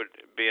that would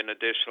be an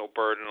additional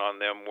burden on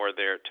them were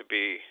there to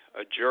be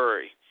a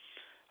jury.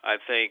 I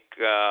think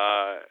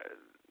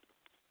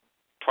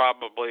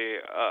probably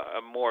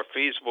a more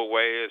feasible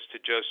way is to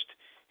just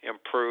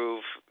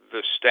improve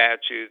the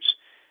statutes,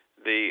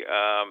 the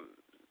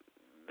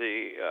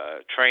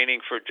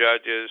training for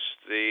judges,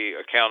 the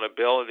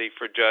accountability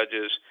for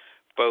judges,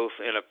 both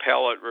in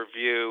appellate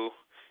review,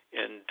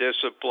 in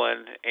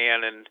discipline,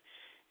 and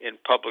in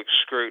public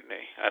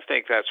scrutiny. I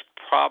think that's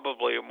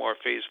probably a more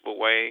feasible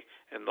way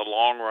in the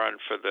long run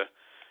for the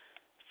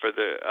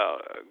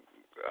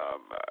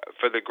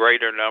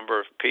greater number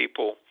of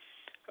people.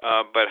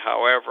 But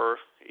however,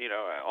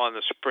 on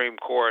the Supreme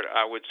Court,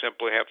 I would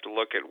simply have to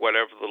look at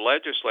whatever the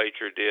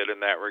legislature did in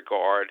that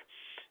regard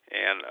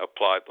and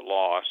apply the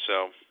law.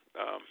 So,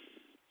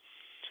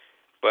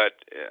 but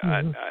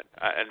I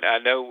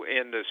know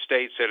in the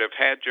states that have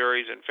had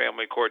juries in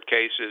family court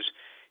cases,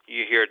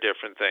 you hear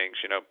different things.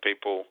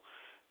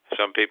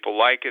 Some people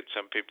like it,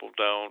 some people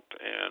don't,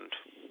 and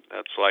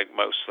that's like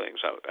most things,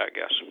 I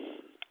guess.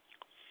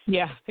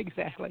 Yeah,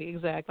 exactly.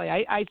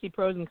 I see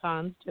pros and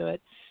cons to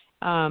it.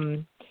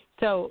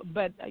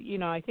 But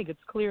I think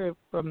it's clear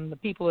from the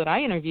people that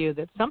I interview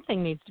that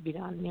something needs to be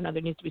done.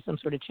 There needs to be some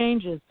sort of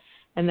changes,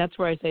 and that's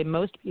where I say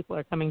most people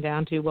are coming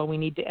down to, well, we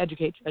need to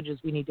educate judges.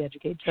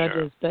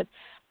 Sure. But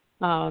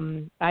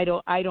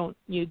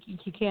you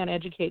can't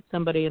educate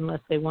somebody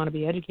unless they want to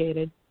be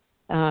educated.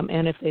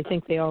 And if they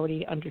think they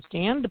already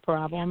understand the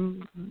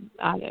problem,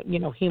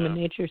 human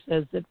nature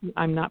says that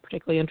I'm not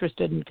particularly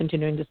interested in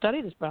continuing to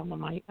study this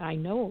problem. I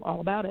know all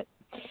about it.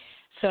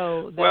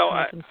 So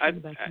I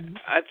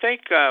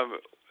think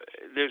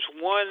there's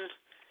one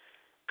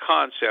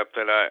concept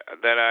that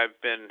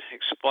I've been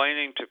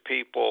explaining to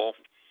people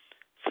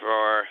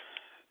for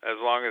as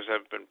long as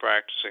I've been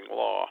practicing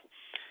law,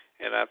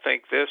 and I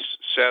think this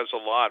says a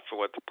lot for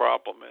what the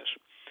problem is.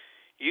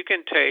 You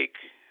can take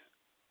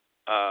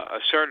a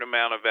certain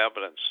amount of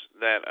evidence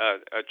that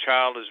a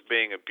child is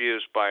being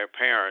abused by a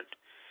parent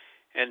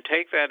and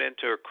take that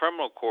into a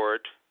criminal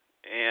court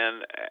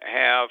and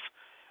have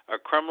a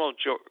criminal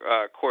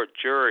court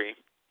jury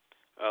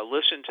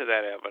listen to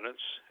that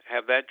evidence,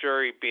 have that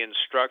jury be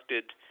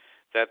instructed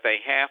that they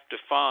have to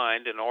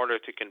find in order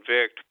to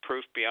convict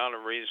proof beyond a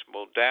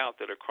reasonable doubt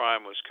that a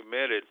crime was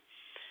committed,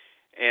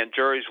 and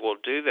juries will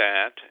do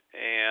that,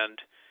 and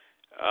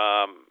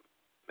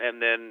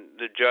then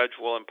the judge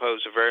will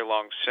impose a very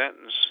long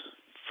sentence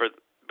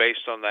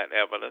based on that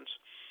evidence,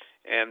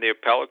 and the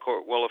appellate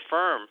court will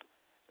affirm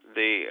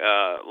the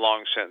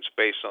long sentence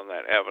based on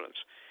that evidence.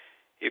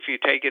 If you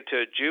take it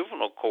to a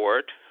juvenile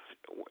court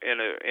in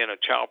a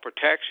child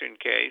protection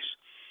case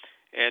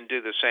and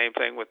do the same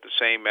thing with the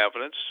same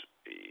evidence,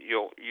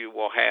 you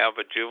will have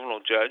a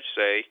juvenile judge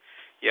say,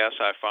 yes,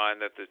 I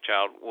find that the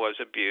child was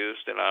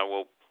abused and I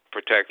will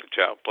protect the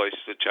child, place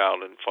the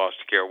child in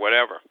foster care,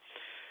 whatever.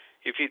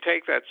 If you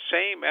take that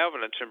same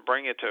evidence and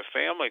bring it to a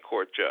family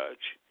court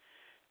judge,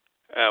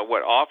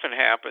 what often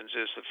happens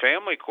is the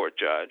family court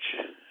judge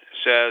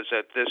says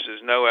that this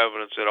is no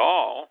evidence at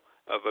all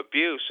of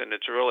abuse, and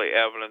it's really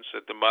evidence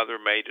that the mother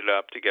made it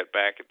up to get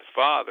back at the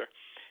father,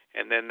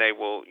 and then they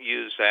will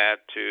use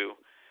that to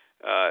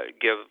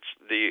give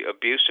the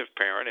abusive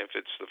parent, if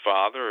it's the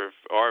father,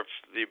 or if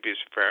the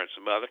abusive parent is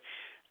the mother,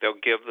 they'll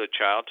give the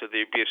child to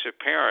the abusive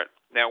parent.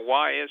 Now,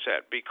 why is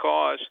that?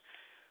 Because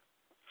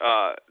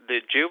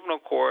the juvenile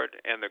court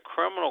and the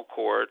criminal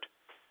court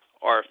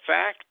are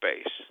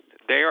fact-based.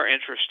 They are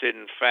interested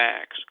in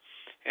facts.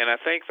 And I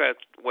think that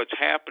what's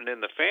happened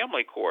in the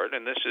family court,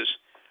 and this is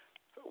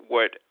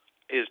what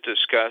is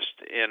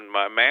discussed in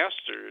my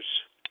master's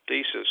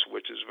thesis,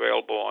 which is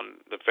available on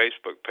the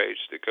Facebook page,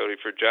 Dakota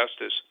for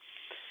Justice,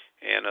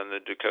 and on the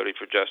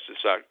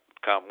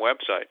DakotaForJustice.com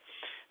website.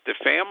 The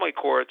family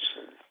courts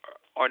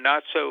are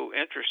not so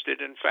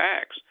interested in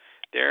facts.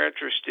 They're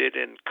interested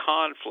in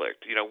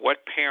conflict. You know,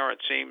 what parent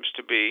seems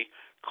to be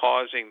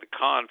causing the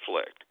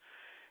conflict.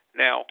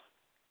 Now,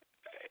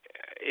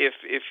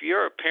 if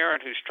you're a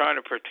parent who's trying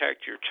to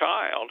protect your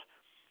child,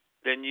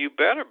 then you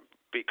better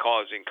be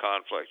causing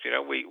conflict. You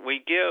know,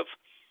 we give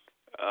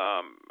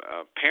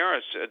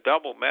parents a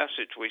double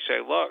message. We say,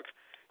 look,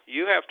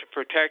 you have to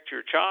protect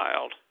your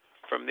child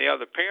from the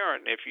other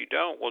parent, and if you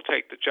don't, we'll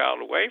take the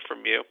child away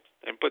from you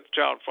and put the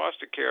child in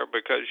foster care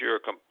because you're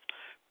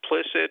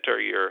complicit or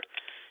you're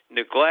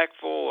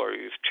neglectful or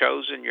you've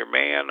chosen your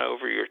man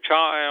over your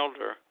child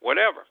or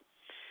whatever.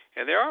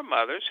 And there are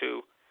mothers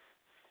who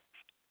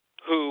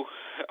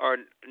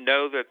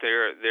know that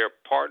their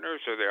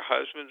partners or their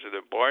husbands or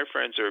their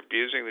boyfriends are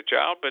abusing the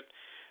child,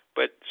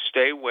 but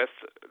stay with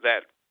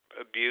that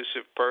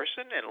abusive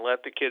person and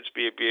let the kids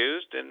be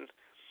abused, and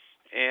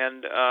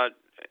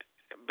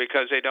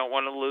because they don't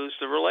want to lose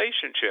the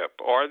relationship,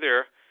 or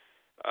they're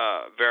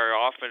very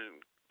often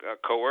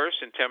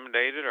coerced,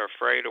 intimidated, or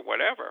afraid, or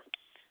whatever.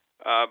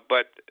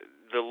 But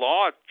the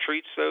law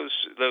treats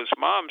those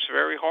moms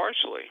very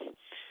harshly.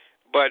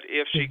 But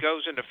if she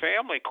goes into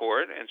family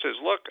court and says,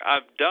 look,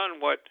 I've done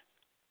what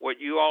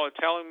you all are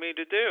telling me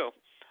to do.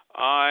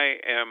 I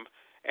am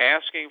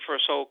asking for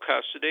sole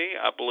custody.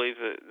 I believe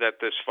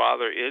that this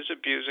father is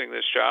abusing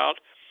this child.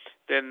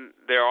 Then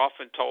they're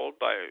often told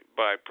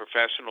by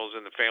professionals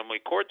in the family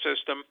court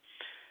system,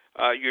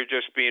 you're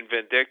just being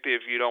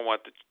vindictive. You don't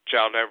want the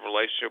child to have a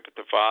relationship with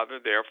the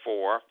father.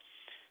 Therefore,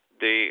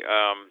 the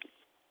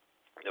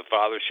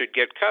father should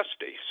get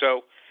custody.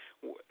 So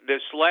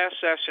this last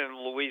session in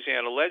the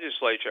Louisiana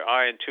legislature,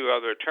 I and two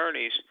other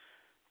attorneys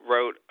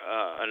wrote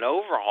an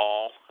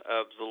overhaul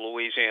of the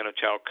Louisiana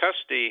child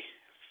custody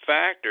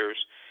factors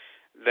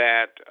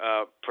that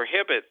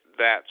prohibit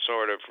that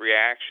sort of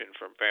reaction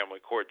from family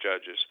court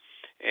judges.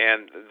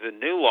 And the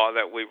new law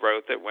that we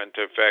wrote that went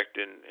into effect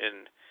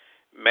in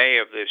May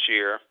of this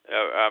year,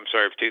 of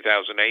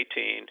 2018,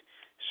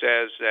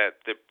 says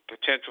that the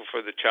potential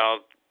for the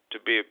child to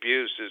be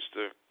abused is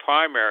the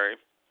primary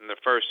and the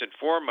first and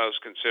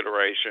foremost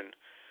consideration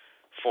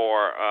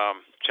for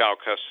child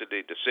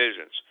custody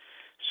decisions.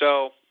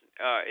 So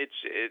it's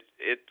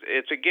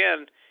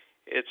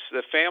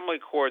the family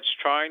courts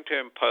trying to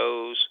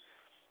impose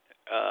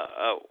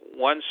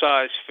one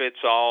size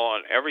fits all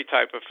on every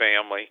type of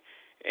family,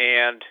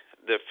 and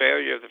the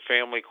failure of the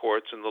family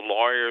courts and the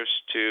lawyers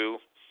to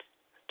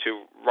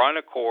run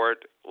a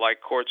court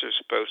like courts are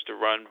supposed to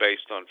run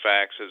based on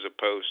facts, as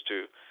opposed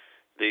to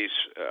these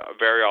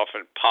very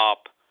often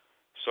pop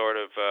sort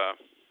of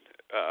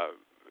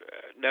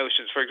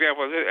notions. For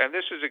example, and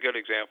this is a good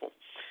example,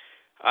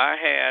 I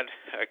had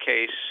a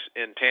case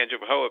in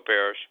Tangipahoa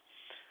Parish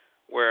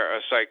where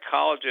a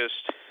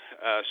psychologist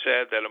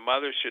said that a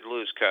mother should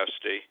lose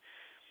custody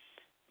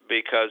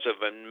because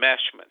of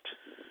enmeshment.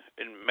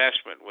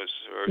 Enmeshment was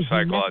her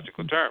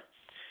psychological term.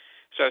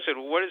 So I said,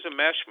 well, what is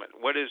enmeshment?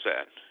 What is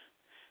that?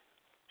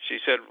 She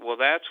said, well,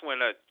 that's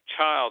when a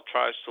child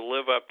tries to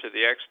live up to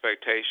the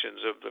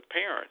expectations of the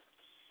parent,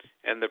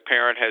 and the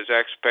parent has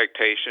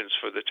expectations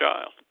for the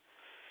child.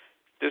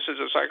 This is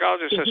a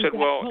psychologist. I said,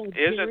 well,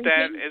 isn't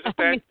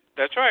that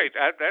that's right.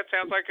 That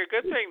sounds like a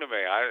good thing to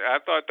me.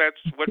 I thought that's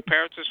what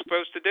parents are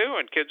supposed to do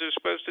and kids are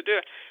supposed to do.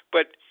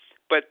 But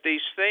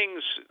these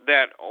things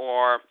that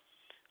are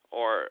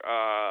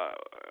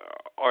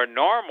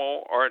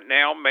normal are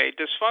now made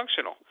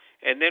dysfunctional.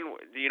 And then,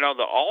 the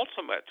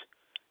ultimate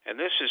and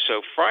this is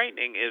so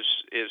frightening,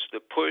 is the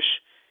push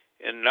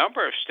in a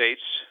number of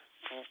states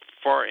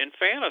for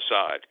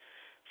infanticide,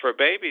 for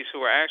babies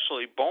who are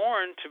actually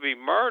born to be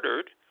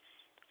murdered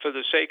for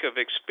the sake of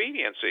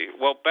expediency.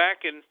 Well,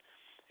 back in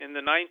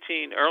the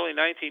early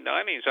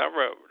 1990s, I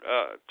wrote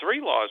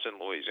 3 laws in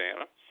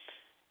Louisiana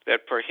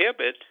that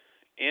prohibit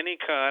any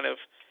kind of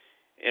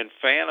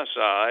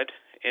infanticide,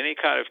 any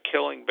kind of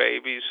killing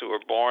babies who are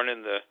born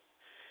in the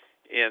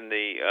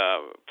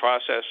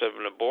process of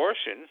an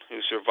abortion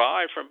who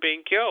survive from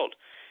being killed.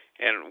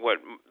 And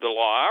what the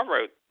law I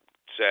wrote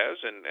says,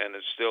 and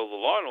it's still the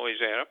law in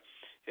Louisiana,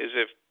 is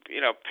if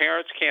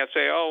parents can't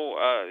say,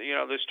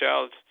 this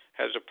child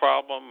has a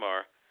problem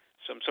or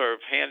some sort of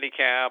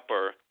handicap,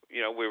 or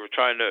we were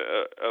trying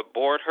to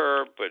abort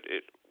her, but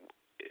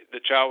the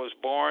child was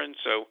born,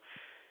 so.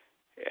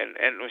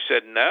 And we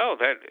said, no,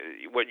 that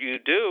what you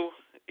do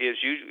is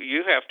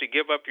you have to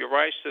give up your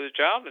rights to the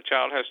child. The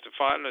child has to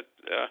find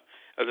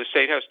the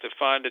state has to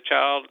find the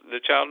child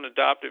an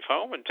adoptive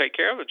home and take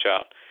care of the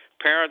child.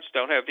 Parents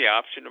don't have the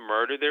option to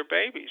murder their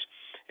babies.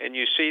 And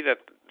you see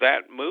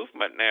that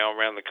movement now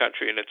around the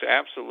country, and it's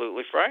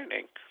absolutely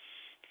frightening.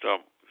 So.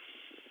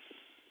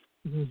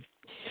 Mm-hmm.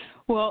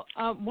 Well,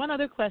 one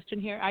other question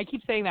here. I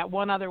keep saying that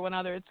one other.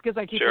 It's because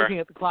I keep Sure. looking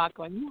at the clock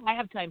going, I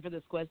have time for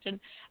this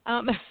question.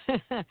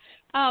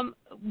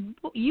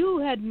 You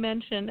had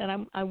mentioned,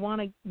 and I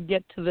want to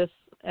get to this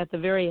at the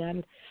very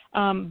end,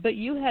 but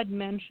you had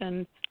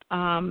mentioned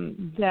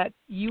that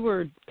you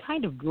were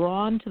kind of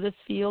drawn to this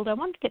field. I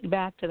want to get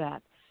back to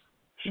that.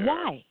 Sure.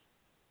 Why?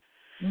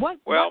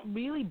 What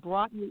really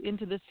brought you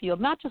into this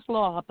field? Not just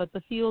law, but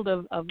the field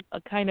of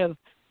a kind of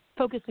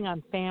focusing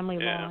on family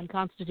law and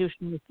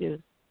constitutional issues.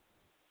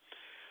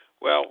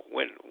 Well,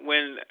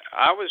 when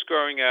I was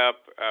growing up,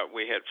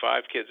 we had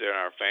 5 kids in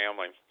our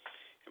family.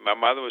 My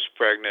mother was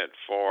pregnant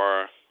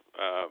for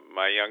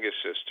my youngest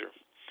sister.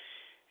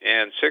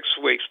 And 6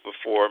 weeks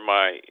before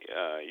my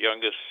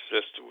youngest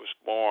sister was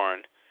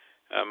born,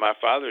 my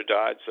father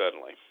died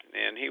suddenly.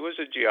 And he was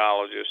a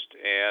geologist,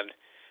 and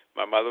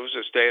my mother was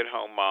a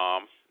stay-at-home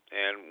mom,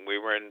 and we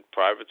were in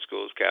private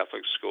schools,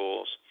 Catholic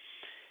schools.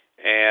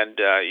 And,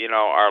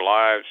 our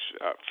lives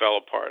fell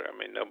apart. I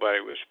mean,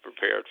 nobody was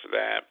prepared for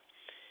that.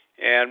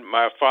 And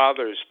my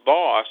father's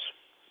boss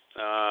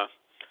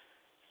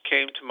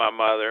came to my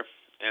mother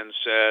and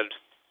said,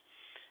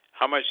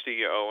 how much do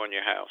you owe on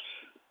your house?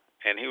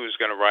 And he was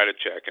going to write a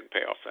check and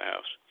pay off the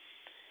house.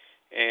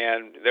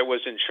 And there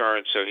was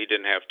insurance, so he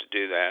didn't have to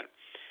do that.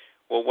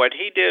 Well, what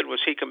he did was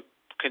he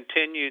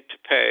continued to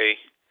pay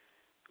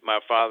my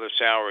father's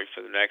salary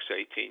for the next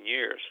 18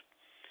 years.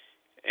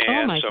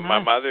 And so my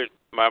mother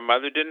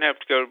didn't have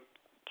to go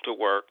to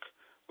work.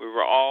 We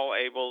were all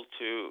able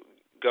to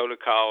go to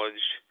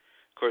college.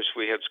 Of course,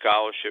 we had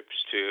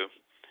scholarships too.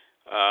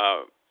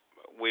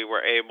 We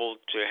were able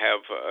to have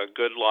a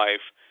good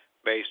life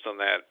based on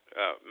that.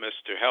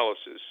 Mr.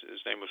 Hellis's,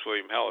 his name was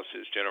William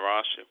Hellis's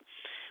generosity.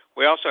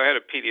 We also had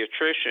a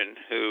pediatrician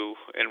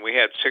and we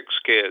had 6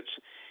 kids,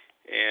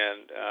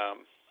 and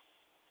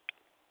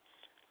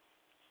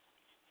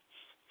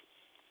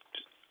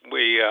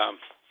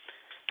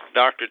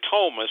Dr.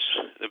 Thomas,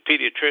 the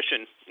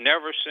pediatrician,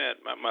 never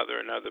sent my mother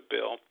another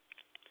bill.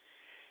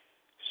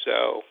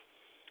 So,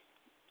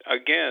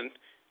 again,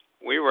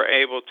 we were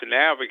able to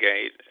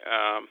navigate,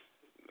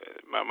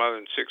 my mother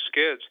and 6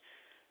 kids,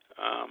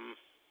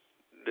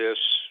 this,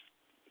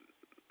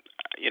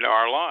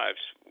 our lives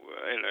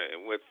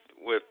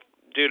with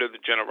due to the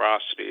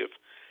generosity of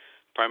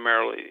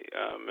primarily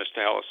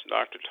Mr. Hellis and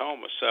Dr.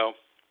 Thomas. So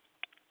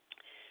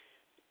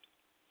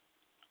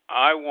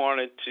I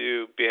wanted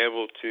to be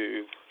able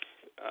to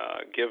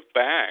give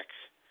back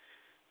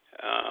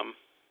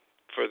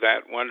for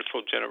that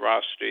wonderful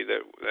generosity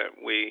that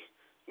we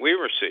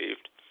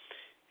received.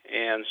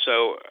 And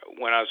so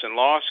when I was in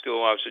law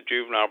school, I was a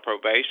juvenile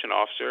probation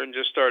officer and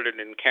just started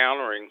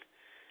encountering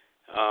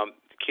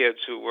kids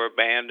who were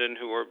abandoned,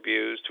 who were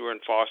abused, who were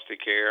in foster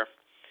care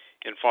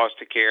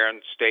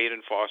and stayed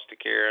in foster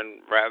care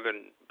and rather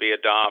than be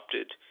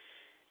adopted.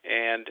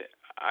 And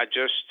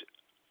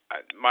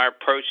my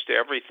approach to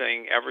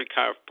everything, every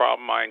kind of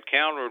problem I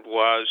encountered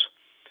was,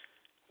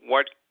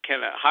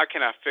 how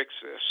can I fix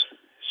this?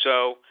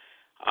 So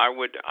I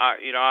would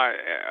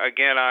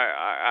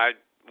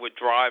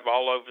drive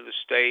all over the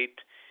state,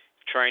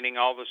 training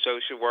all the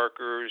social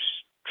workers,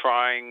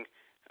 trying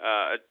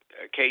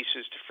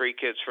cases to free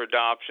kids for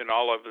adoption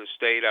all over the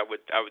state. I would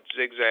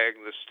zigzag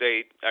the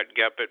state. I'd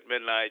get up at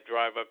midnight,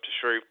 drive up to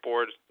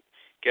Shreveport,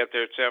 get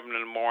there at 7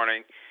 in the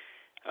morning,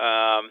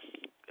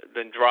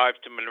 then drive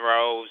to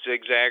Monroe,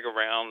 zigzag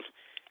around,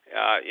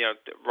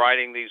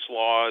 writing these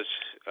laws.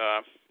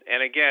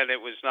 And again,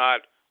 it was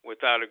not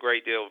without a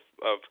great deal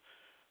of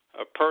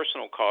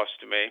personal cost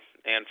to me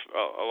and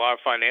a lot of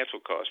financial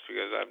cost,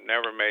 because I've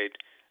never made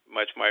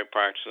much money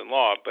practicing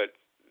law, but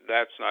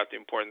that's not the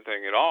important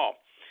thing at all.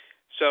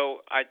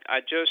 So I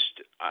just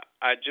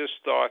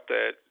thought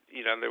that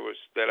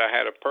that I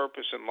had a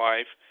purpose in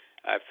life.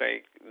 I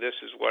think this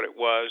is what it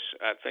was.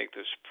 I think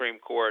the Supreme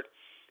Court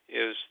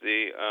is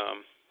the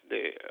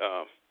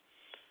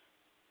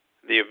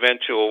the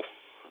eventual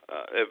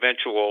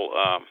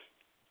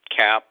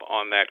cap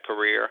on that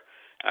career.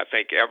 I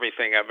think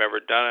everything I've ever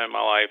done in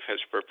my life has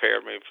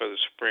prepared me for the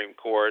Supreme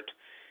Court,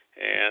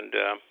 and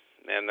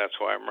that's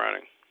why I'm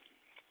running.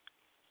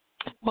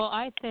 Well,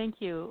 I thank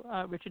you,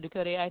 Richard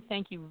Ducote. I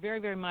thank you very,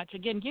 very much.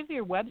 Again, give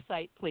your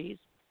website, please.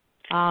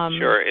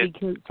 Sure.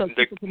 So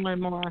people can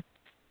learn more.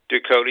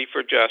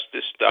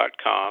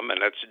 DucoteForJustice.com,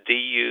 and that's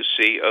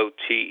DucoteFor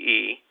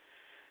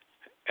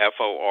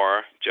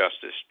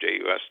Justice,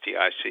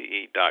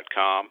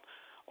 JUSTICE.com.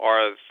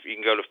 Or if you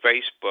can go to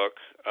Facebook,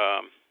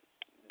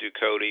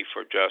 Ducote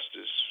for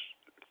Justice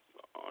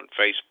on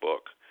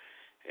Facebook,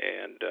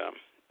 and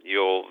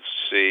you'll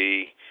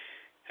see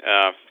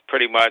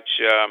pretty much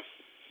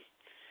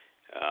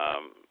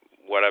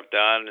what I've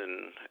done,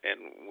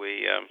 and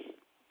we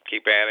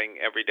keep adding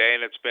every day.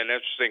 And it's been an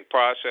interesting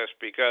process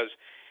because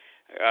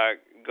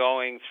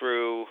going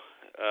through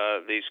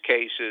these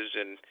cases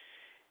and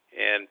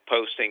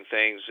posting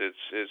things,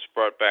 it's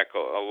brought back a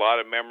lot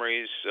of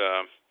memories.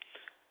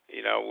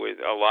 With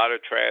a lot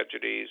of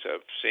tragedies,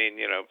 I've seen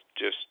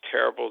just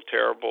terrible,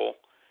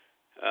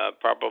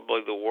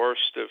 probably the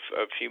worst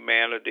of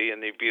humanity in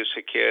the abuse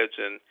of kids,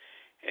 and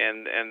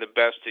the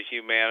best of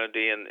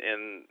humanity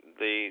in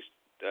the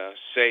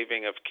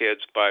saving of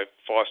kids by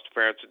foster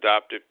parents,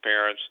 adoptive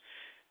parents,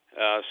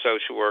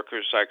 social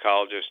workers,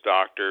 psychologists,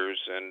 doctors,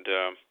 and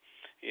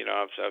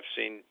I've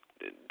seen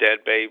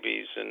dead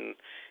babies and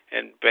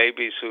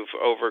babies who've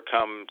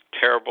overcome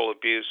terrible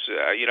abuse.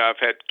 I've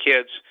had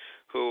kids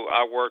who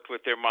I worked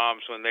with their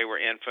moms when they were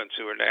infants,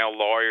 who are now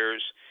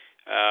lawyers,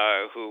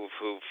 who've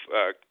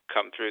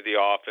come through the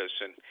office,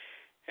 and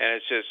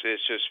it's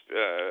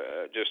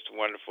just a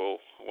wonderful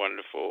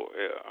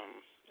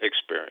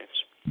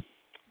experience.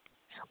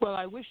 Well,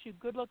 I wish you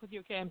good luck with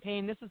your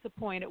campaign. This is the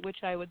point at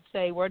which I would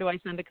say, where do I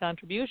send a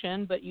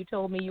contribution? But you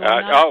told me you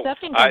are not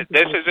accepting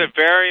this is a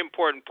very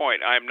important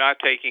point. I'm not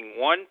taking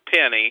one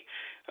penny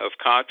of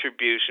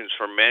contributions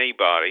from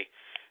anybody.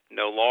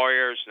 No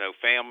lawyers, no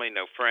family,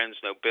 no friends,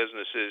 no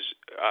businesses.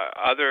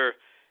 Other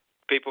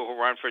people who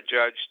run for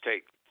judge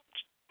take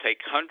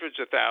hundreds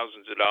of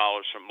thousands of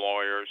dollars from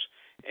lawyers,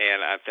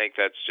 and I think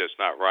that's just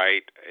not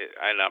right,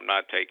 and I'm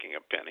not taking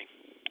a penny.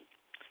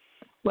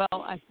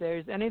 Well, if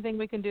there's anything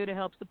we can do to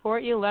help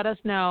support you, let us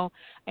know,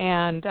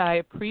 and I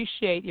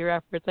appreciate your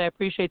efforts. I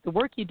appreciate the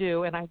work you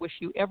do, and I wish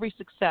you every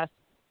success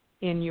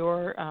in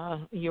your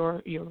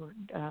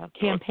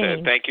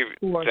campaign. Thank you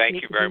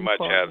very much,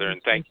 Heather, and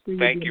thank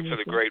you for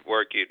the great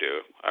work you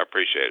do. I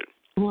appreciate it.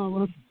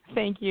 Well,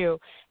 thank you,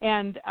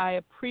 and I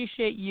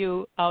appreciate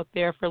you out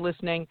there for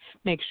listening.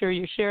 Make sure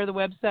you share the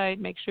website.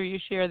 Make sure you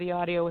share the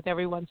audio with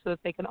everyone so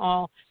that they can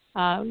all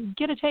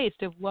get a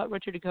taste of what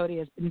Richard Ducote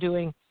has been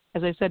doing.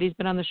 As I said, he's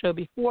been on the show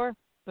before,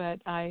 but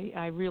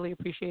I really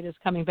appreciate his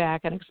coming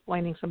back and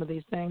explaining some of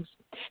these things.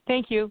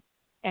 Thank you,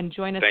 and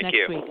join us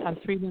next week on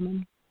 3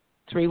 Women,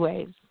 3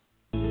 Ways.